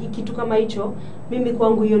kama kitu kama hicho, mimi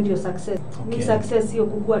kwangu hiyo ndio success. Mimi success sio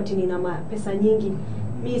kukua ati nina pesa nyingi.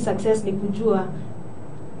 Mimi success ni kujua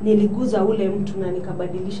niliguza ule mtu na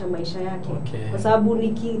nikabadilisha maisha yake. Kwa sababu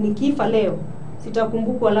nikifa leo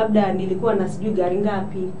sitakumbukwa labda nilikuwa na sijui gari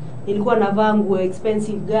ngapi, nilikuwa navaa nguo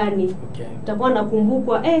expensive gani. Nitakuwa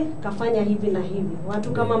nakumbukwa kafanya hivi na hivi.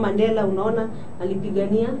 Watu kama Mandela unaona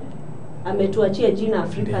alipigania, ametuachia jina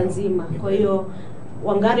Afrika nzima. Kwa hiyo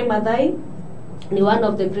Wangari Maathai ni one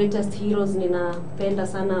of the greatest heroes. Ninapenda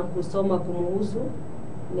sana kusoma kumuhusu.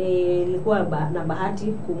 Nilikuwa na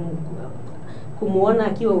bahati kumuona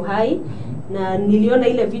akiwa uhai na niliona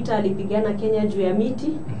ile vita alipigana Kenya juu ya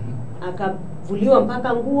miti. Akavuliwa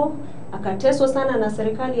mpaka nguo, akateswa sana na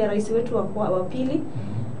serikali ya rais wetu wa pili.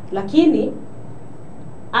 Lakini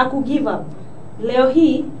give up. Leo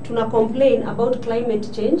hii tuna complain about climate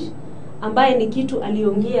change ambaye ni kitu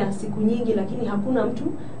aliongea siku nyingi, lakini hakuna mtu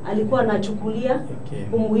alikuwa anachukulia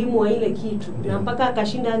umuhimu wa ile kitu. Na mpaka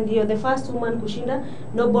akashinda, ndio the first woman kushinda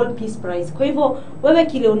Nobel Peace Prize. Kwa hivyo wewe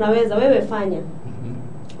kile unaweza, wewe fanya.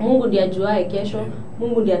 Mungu ndiye ajuae kesho.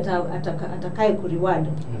 Mungu ndiye atakaye kureward.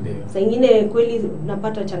 Saa nyingine kweli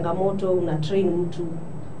napata changamoto, una train mtu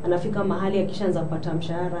anafika mahali akishaanza kupata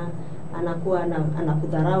mshahara anakuwa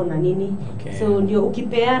anakudharau na nini. So ndio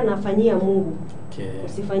ukipeana fanyia Mungu.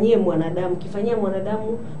 Usifanyie mwanadamu. Ukifanyia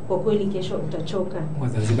mwanadamu kwa kweli kesho utachoka.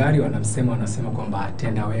 Wazanzibari wanasema kwamba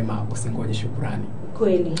tenda wema usingoje shukrani.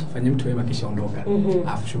 Kweli. Fanya mtu wema kisha ondoka.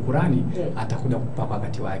 Afu shukrani atakuja kukupa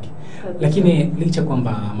wakati wake. Lakini licha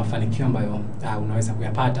kwamba mafanikio ambayo unaweza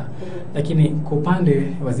kuyapata, lakini kwa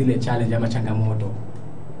upande wa zile challenge ama changamoto,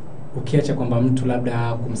 ukiacha kwamba mtu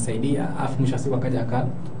labda kumsaidia afu mwisho siku akaja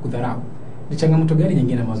akakudharau, ni changamoto gani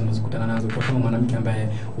nyingine ambazo unazokutana nazo kwa kama mwanamke ambaye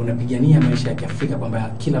unapigania maisha ya Kiafrika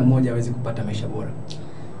kwamba kila mmoja aweze kupata maisha bora?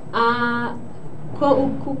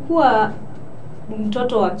 Kukua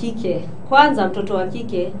mtoto wa kike, kwanza mtoto wa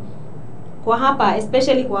kike kwa hapa,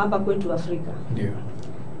 especially kwa hapa kwetu Afrika. Ndio.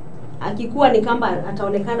 Akikuwa ni kama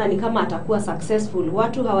ataonekana ni kama atakuwa successful.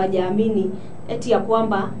 Watu hawajaamini eti ya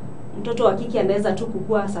kwamba mtoto wa kike anaweza tu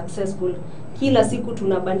kukua successful. Kila siku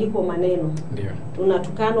tunabandikwa maneno. Ndio.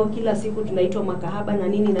 Tunatukano kila siku, tunaitwa makahaba na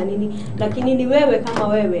nini na nini. Lakini ni wewe kama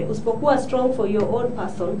wewe usipokuwa strong for your own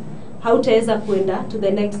person, hautaweza kwenda to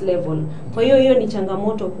the next level. Kwa hiyo ni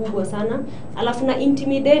changamoto kubwa sana. Alafu na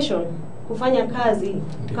intimidation, kufanya kazi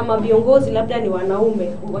kama viongozi labda ni wanaume,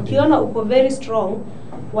 wakiona uko very strong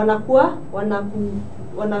wanakuwa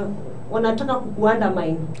wanataka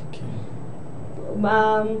kukuandamine.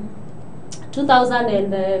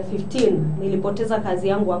 2015 nilipoteza kazi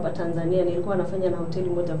yangu hapa Tanzania. Nilikuwa nafanya na hoteli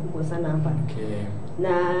moja kubwa sana hapa.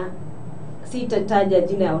 Na sitataja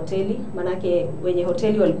jina ya hoteli manake wenye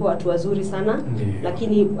hoteli walikuwa watu wazuri sana.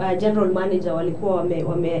 Lakini general manager walikuwa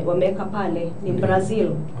wameweka pale ni Brazil.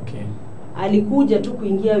 Alikuja tu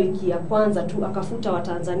kuingia wiki ya kwanza tu akafuta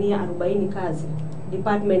Watanzania 40 kazi,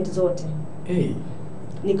 department zote.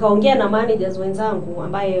 nikaongea na managers wenzangu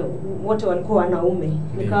ambaye wote walikuwa wanaume.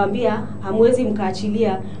 Nikawaambia hamwezi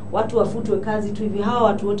mkaachilia watu wafutwe kazi tu hivi, hawa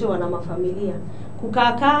watu wote wana mafamilia.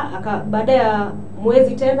 Kukaa baada ya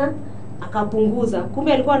mwezi tena akapunguza.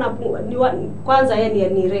 Kumbe alikuwa kwanza yeye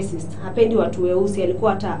ni racist, hapendi watu weusi,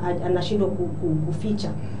 alikuwa hata anashindwa kuficha.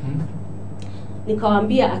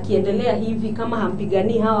 Nikawaambia akiendelea hivi, kama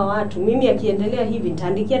hampiganii hawa watu, mimi akiendelea hivi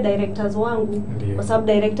nitaandikia directors wangu. Kwa sababu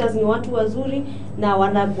directors ni watu wazuri na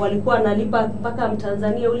walikuwa analipa mpaka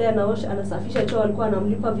Mtanzania ule anasafisha choo walikuwa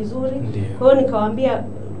anamlipa vizuri. Kwa hiyo nikawaambia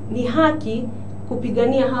ni haki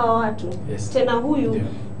kupigania hawa watu. Tena huyu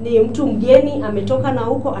ni mtu mgeni ametoka na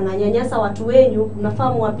huko ananyanyasa watu wenyu,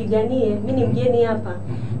 mnafahamu wapiganie. Mimi ni mgeni hapa.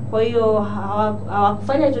 Kwa hiyo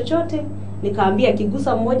hawakufanya chochote. Nikaambia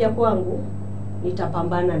kigusa mmoja kwangu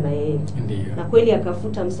nitapambana na yeye. Na kweli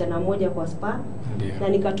akafuta msichana mmoja kwa spa. Na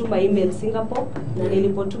nikatuma email Singapore. Na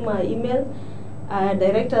nilipotuma email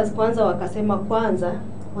directors kwanza wakasema kwanza,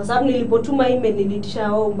 kwa sababu nilipotuma email nilitisha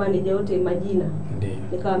hao manager wote majina.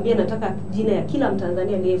 Nikamwambia nataka jina ya kila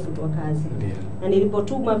Mtanzania aliyefutwa kazi. Na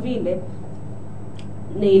nilipotuma vile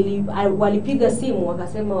walipiga simu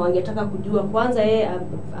wakasema wangetaka kujua kwanza, yeye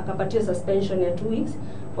akapatia suspension ya 2 weeks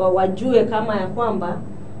wajue kama ya kwamba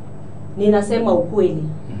ninasema ukweli.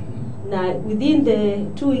 Na within the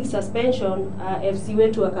 2 weeks suspension FC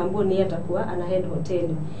wetu akaambiwa ni atakuwa ana head hotel.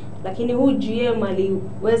 Lakini huyu GM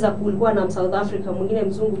aliweza kulikuwa na South Africa mwingine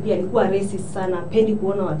mzungu pia alikuwa racist sana, pendi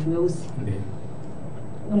kuona watu weusi.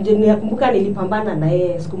 Nakumbuka nilipambana na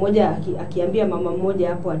yeye siku moja akiambia mama mmoja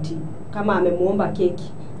hapo ati kama amemuomba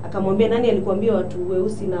keki. Akamwambia nani alikuambia watu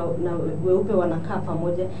weusi na weupe wanakaa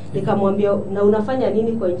pamoja? Nikamwambia na unafanya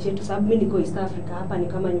nini kwa nchi yetu? Sababu mimi niko East Africa, hapa ni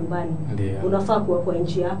kama nyumbani. Unafaa kuwa kwa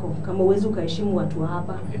nchi yako kama uwezi ukaheshimu watu wa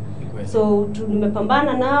hapa. So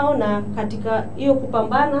nimepambana nao, na katika hiyo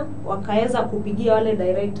kupambana wakaweza kupigia wale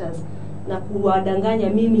directors na kuwadanganya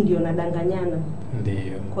mimi ndio nadanganyana.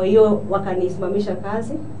 Kwa hiyo wakanisimamisha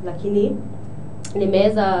kazi, lakini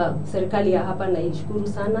nimeweza serikali ya hapa naishukuru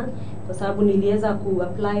sana kwa sababu niliweza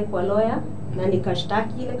kuapply kwa lawyer na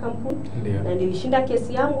nikashtaki ile kampuni na nilishinda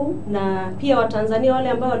kesi yangu. Na pia Watanzania wale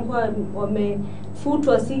ambao walikuwa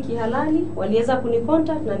wamefutwa si kihalali waliweza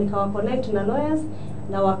kunicontact na nikawaconnect na lawyers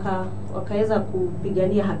na wakaweza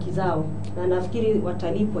kupigania haki zao, na nafikiri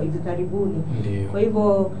watalipwa hivi karibuni. Kwa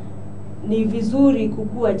hivyo ni vizuri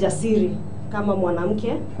kukua jasiri kama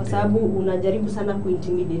mwanamke, kwa sababu unajaribu sana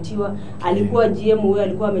kuintimidatiwa. Alikuwa GM huyo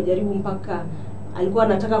alikuwa amejaribu mpaka alikuwa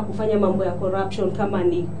anataka kufanya mambo ya corruption, kama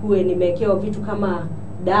ni kuwe nimewekewa vitu kama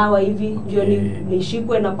dawa hivi ndio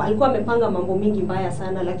nishikwe, na alikuwa amepanga mambo mingi mbaya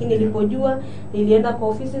sana. Lakini nilipojua nilienda kwa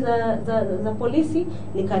ofisi za polisi,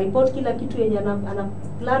 nikaripoti kila kitu yenye ana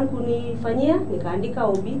plan kunifanyia, nikaandika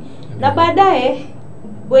OB. Na baadaye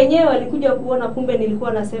wenyewe walikuja kuona kumbe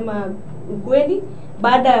nilikuwa nasema ukweli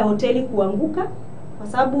baada ya hoteli kuanguka, kwa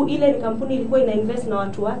sababu ile ni kampuni ilikuwa ina invest na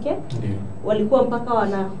watu wake. Walikuwa mpaka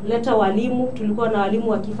wanaleta walimu, tulikuwa na walimu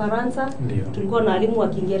wa Kifaransa, tulikuwa na walimu wa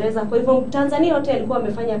Kiingereza. Kwa hivyo Tanzania yote alikuwa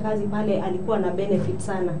amefanya kazi pale, alikuwa na benefit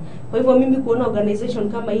sana. Kwa hivyo mimi kuona organization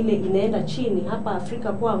kama ile inaenda chini hapa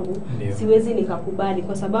Afrika kwangu, siwezi nikakubali,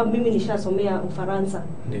 kwa sababu mimi nishasomea Ufaransa.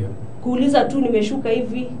 Kuuliza tu nimeshuka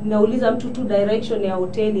hivi, nauliza mtu tu direction ya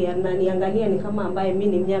hoteli na niangalia ni kama ambaye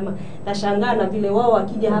mimi ni mnyama. Nashangaa na vile wao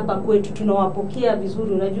wakija hapa kwetu tunawapokea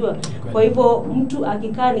vizuri, unajua. Kwa hivyo mtu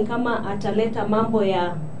akikaa ni kama ataleta mambo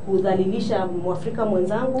ya kudhalilisha Mwafrika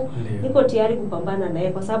mwenzangu, niko tayari kupambana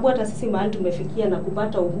naye, kwa sababu hata sisi mahali tumefikia na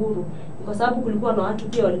kupata uhuru kwa sababu kulikuwa na watu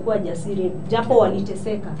pia walikuwa jasiri japo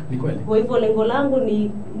waliteseka. Kwa hivyo lengo langu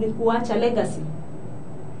ni kuacha legacy.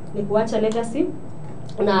 Ni kuacha legacy.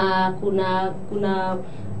 Na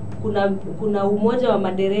kuna umoja wa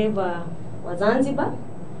madereva wa Zanzibar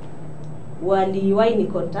waliwahi ni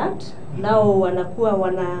contact nao, wanakuwa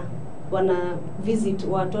wana visit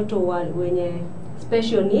watoto wenye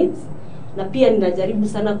special needs, na pia ninajaribu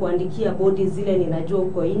sana kuandikia body zile ninajua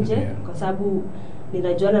huko nje, kwa sababu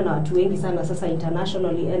ninajuana na watu wengi sana sasa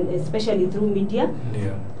internationally and especially through media.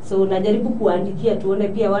 So najaribu kuandikia tuone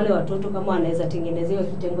pia wale watoto kama wanaweza tengenezewa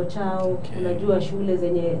kitengo chao. Unajua shule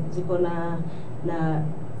zenye ziko na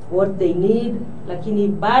what they need, lakini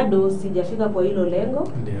bado sijafika kwa hilo lengo.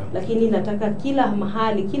 Lakini nataka kila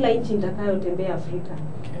mahali, kila nchi nitakayotembea Afrika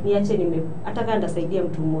niache hata kama ndasaidia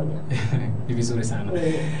mtu mmoja. Ni vizuri sana.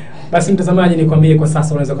 Basi mtazamaji, nikwambie kwa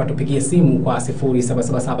sasa unaweza kutupigia simu kwa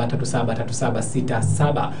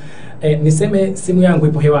 0777373767. Niseme simu yangu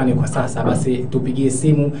ipo hewani kwa sasa, basi tupigie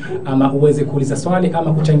simu ama uweze kuuliza swali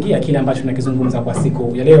ama kuchangia kile ambacho tunakizungumza kwa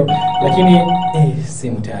siku ya leo. Lakini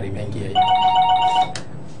simu tayari imeingia hiyo.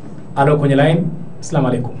 Alo kwenye line. Asalamu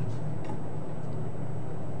alaykum.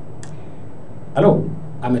 Halo,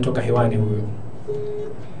 ametoka hewani huyo.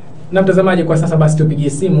 Na mtazamaji, kwa sasa basi tupigie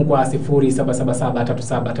simu kwa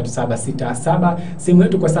 0777373767. Simu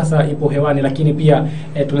yetu kwa sasa ipo hewani, lakini pia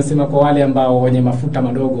tunasema kwa wale ambao wenye mafuta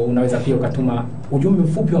madogo, unaweza pia ukatuma ujumbe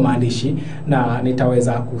mfupi wa maandishi na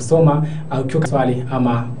nitaweza kusoma au ukiwa swali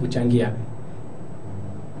ama kuchangia.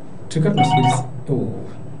 Tunasubiri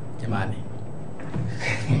jamani.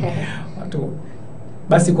 Watu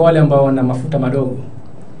basi kwa wale ambao wana mafuta madogo,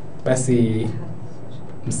 basi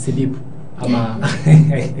msibibu ama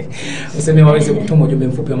useme waweze kutuma ujumbe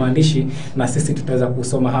mfupi wa maandishi na sisi tutaweza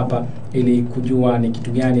kusoma hapa ili kujua ni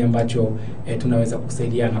kitu gani ambacho tunaweza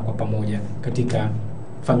kusaidiana kwa pamoja katika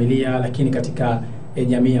familia, lakini katika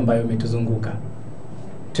jamii ambayo imetuzunguka.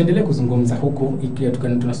 Tuendelee kuzungumza huku ikiwa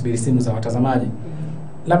tunasubiri simu za watazamaji.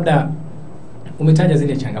 Labda umetaja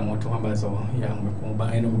zile changamoto ambazo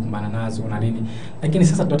umekumbana nazo na nini, lakini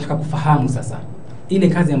sasa tunataka kufahamu sasa ile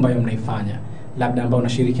kazi ambayo mnaifanya, labda ambao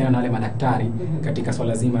unashirikiana na wale madaktari katika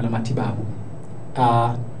swala zima la matibabu.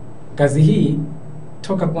 Kazi hii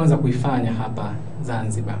toka kuanza kuifanya hapa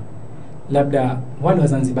Zanzibar, labda wale wa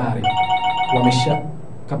Zanzibari wamesha,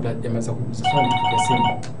 kabla jamaliza kuuliza swali tupigie simu.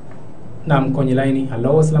 Naam, kwenye line.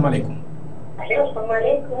 Hello, asalamu alaykum. Assalamu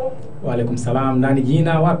alaykum. Wa alaykum salam. Nani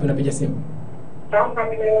jina, wapi unapiga simu? Sasa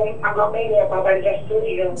mimi agomeni ya baba ya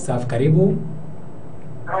studio. Safi, karibu.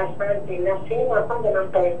 Asante. Nasema kwanza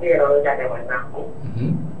namtakia dada wangu.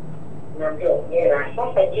 Na ndio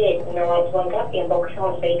sasa, je, kuna watu wangapi ambao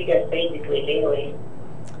kushawasaidia sasa hivi tuelewe?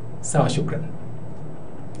 Sawa, shukrani.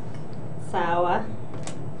 Sawa.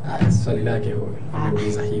 Swali lake huyo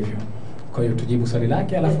ameuliza hivyo. Kwa hiyo tujibu swali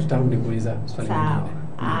lake alafu tutarudi kuuliza swali lingine. Sawa.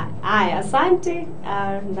 Asante.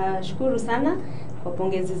 Nashukuru sana kwa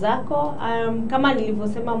pongezi zako. Kama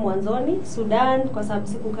nilivyosema mwanzoni, Sudan kwa sababu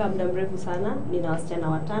sikukaa muda mrefu sana, nina wasichana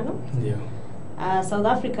 5. Ndio. South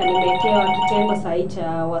Africa nimewekewa kitengo sahi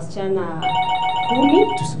cha wasichana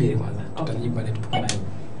 10. Tusubiri kwanza. Tutajibu baadaye tupoke naye.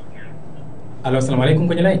 Hello, asalamu alaykum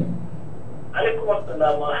kwenye line. Alaykum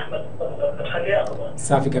assalam wa rahmatullahi.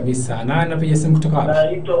 Safi kabisa. Na napiga simu kutoka wapi?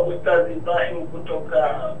 Naitwa Ustaz Ibrahim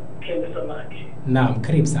kutoka Kembe Samaki. Naam,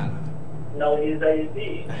 karibu sana. Nauliza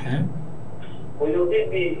hivi. Huyo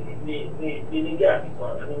bibi ni gani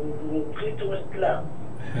kwanza? Ni Mkristo Muislamu?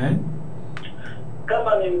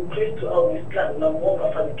 Kama ni Mkristo au Muislamu, namuomba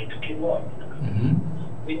afanye kitu kimoja.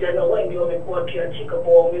 Vijana wengi wamekuwa kiachika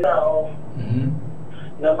kwa waume zao.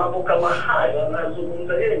 Na mambo kama hayo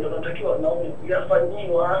anazungumza yeye, ndio anatakiwa wanaume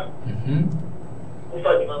kuyafanyiwa.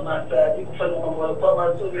 Kufanya masaji, kufanya mambo kwa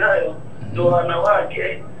mazuri hayo, ndio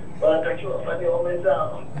wanawake wanatakiwa wafanye waume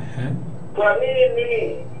zao. Kwa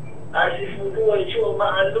nini asifungue chuo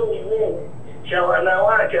maalumu cha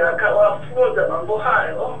wanawake akawafunza mambo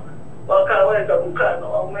hayo, wakaweza kukaa na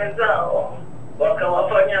waume zao,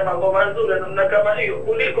 wakawafanyia mambo mazuri namna kama hiyo,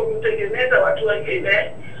 kuliko kutengeneza watu wengine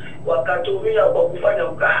wakatumia kwa kufanya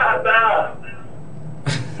ukahaba?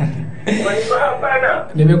 Hapana.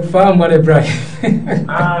 Nimekufahamu Bwana Ibrahim.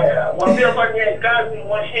 Haya, mwambie afanye kazi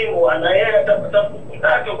muhimu, na yeye atapata fungu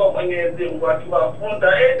lake kwa Mwenyezi Mungu, akiwafunza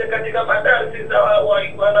ende katika madarasa za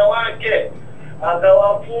wanawake,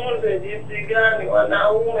 akawafunze jinsi gani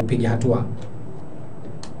wanaume piga hatua.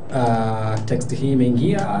 Text hii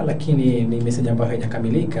imeingia lakini ni message ambayo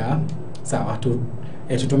haijakamilika. Sawa,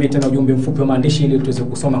 tutumie tena ujumbe mfupi wa maandishi ili tuweze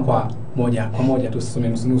kusoma kwa moja, tusome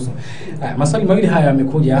nusu. Maswali mawili haya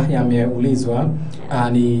yamekuja, yameulizwa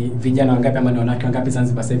ni vijana wangapi ama ni wanawake wangapi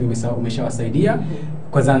Zanzibar sasa hivi umeshawasaidia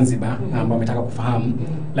kwa Zanzibar ambao wametaka kufahamu.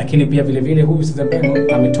 Lakini pia vile vile huyu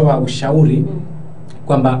Zanzibar ametoa ushauri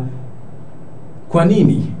kwamba kwa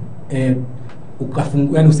nini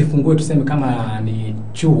yani usifungue tuseme kama ni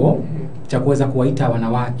chuo cha kuweza kuwaita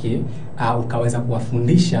wanawake ukaweza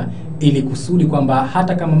kuwafundisha, ili kusudi kwamba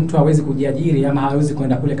hata kama mtu hawezi kujiajiri ama hawezi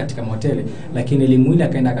kwenda kule katika hoteli, lakini elimu ile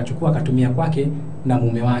akaenda akachukua akatumia kwake na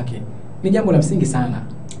mume wake. Ni jambo la msingi sana.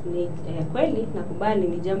 Ni kweli nakubali,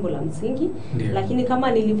 ni jambo la msingi. Lakini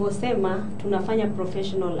kama nilivyosema, tunafanya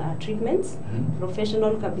professional treatments,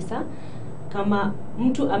 professional kabisa. Kama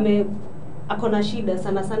mtu akona shida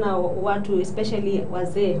sana watu especially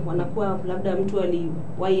wazee wanakuwa labda mtu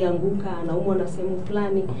aliwaianguka anaumwa na sehemu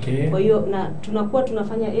fulani. Kwa hiyo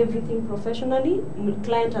tunafanya everything professionally,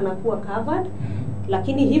 client anakuwa covered.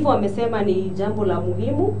 Lakini hivyo wamesema ni jambo la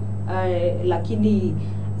muhimu, lakini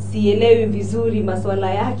sielewi vizuri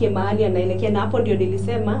masuala yake mahali anaelekea, na hapo ndio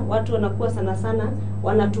nilisema watu wanakuwa sana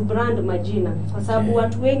wanatubrand majina, kwa sababu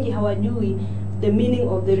watu wengi hawajui the meaning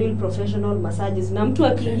of the real professional massages. Na mtu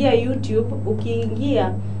akiingia YouTube,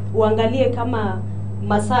 ukiingia uangalie kama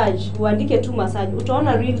massage, uandike tu massage,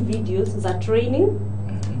 utaona real videos za training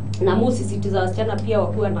Na musisitiza wasichana pia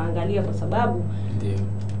wakuwa naangalia, kwa sababu Ndio.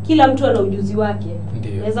 kila mtu ana ujuzi wake.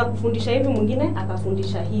 Ndio. Naweza kufundisha hivi, mwingine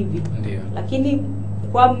akafundisha hivi. Ndio. Lakini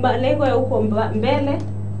kwa malengo ya huko mbele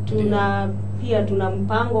pia tuna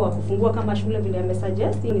mpango wa kufungua kama shule vile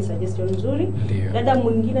amesuggest. Ni suggestion nzuri. Ndio. Dada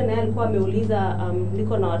mwingine naye alikuwa ameuliza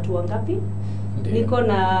niko na watu wangapi? Ndio. Niko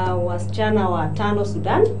na wasichana 5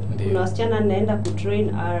 Sudan. Ndio. Kuna wasichana naenda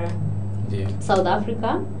kutrain Ndio. South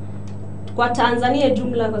Africa. Kwa Tanzania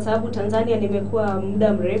jumla, kwa sababu Tanzania nimekuwa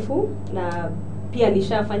muda mrefu na pia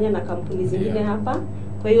nishafanya na kampuni zingine hapa.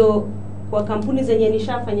 Kwa hiyo kwa kampuni zenye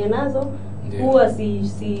nishafanya nazo huwa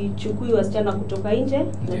sichukui wasichana kutoka nje,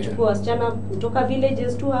 nachukua wasichana kutoka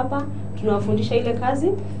villages tu hapa, tunawafundisha ile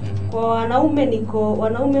kazi. Kwa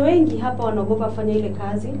wanaume wengi hapa wanaogopa kufanya ile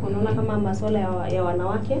kazi, wanaona kama masuala ya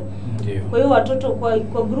wanawake. Ndio. Kwa hiyo watoto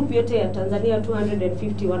kwa group yote ya Tanzania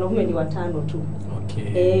 250 wanaume ni 5 tu.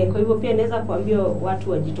 Okay. Kwa hivyo pia naweza kuambia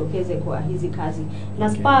watu wajitokeze kwa hizi kazi. Na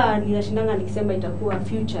spa ninashindanga nikisema itakuwa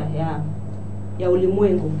future ya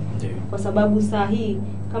ulimwengu. Kwa sababu saa hii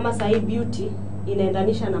beauty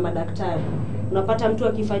inaendanisha na madaktari. Unapata mtu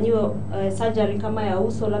akifanyiwa surgery kama ya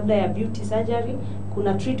uso, labda ya beauty surgery,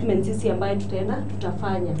 kuna treatment sisi ambayo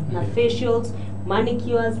tutafanya na facials,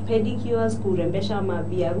 manicures, pedicures, kurembesha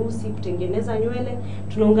mabiharusi, kutengeneza nywele,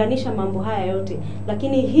 tunaunganisha mambo haya yote.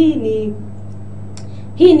 Lakini hii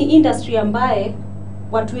ni industry ambaye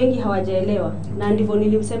watu wengi hawajaelewa, na ndivyo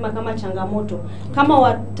nilimsema kama changamoto.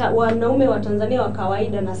 Kama wanaume wa Tanzania wa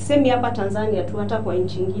kawaida, na semi hapa Tanzania tu, hata kwa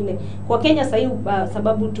nchi nyingine. Kwa Kenya sasa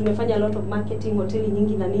sababu tumefanya a lot of marketing, hoteli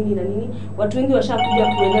nyingi na nini, watu wengi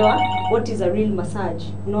washakuja kuelewa what is a real massage.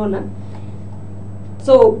 Unaona?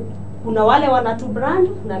 So kuna wale wanatu brand,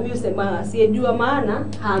 na mimi usema asiyejua maana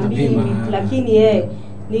haambii, lakini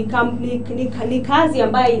ni kazi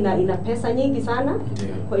ambayo ina pesa nyingi sana.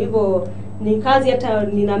 Kwa hivyo ni kazi, hata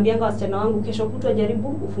ninaambianga wasichana wangu kesho kutwa jaribu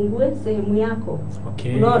ufungue sehemu yako.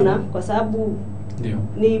 Okay. Unaona, kwa sababu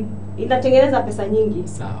inatengeneza pesa nyingi.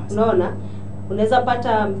 Unaona, unaweza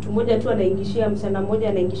pata mtu mmoja tu anaingishia, msichana mmoja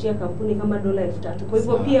anaingishia kampuni kama $3,000. Kwa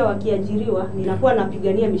hivyo pia wakiajiriwa ninakuwa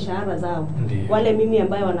napigania mishahara zao. Wale mimi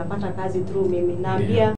ambayo wanapata kazi through mimi naambia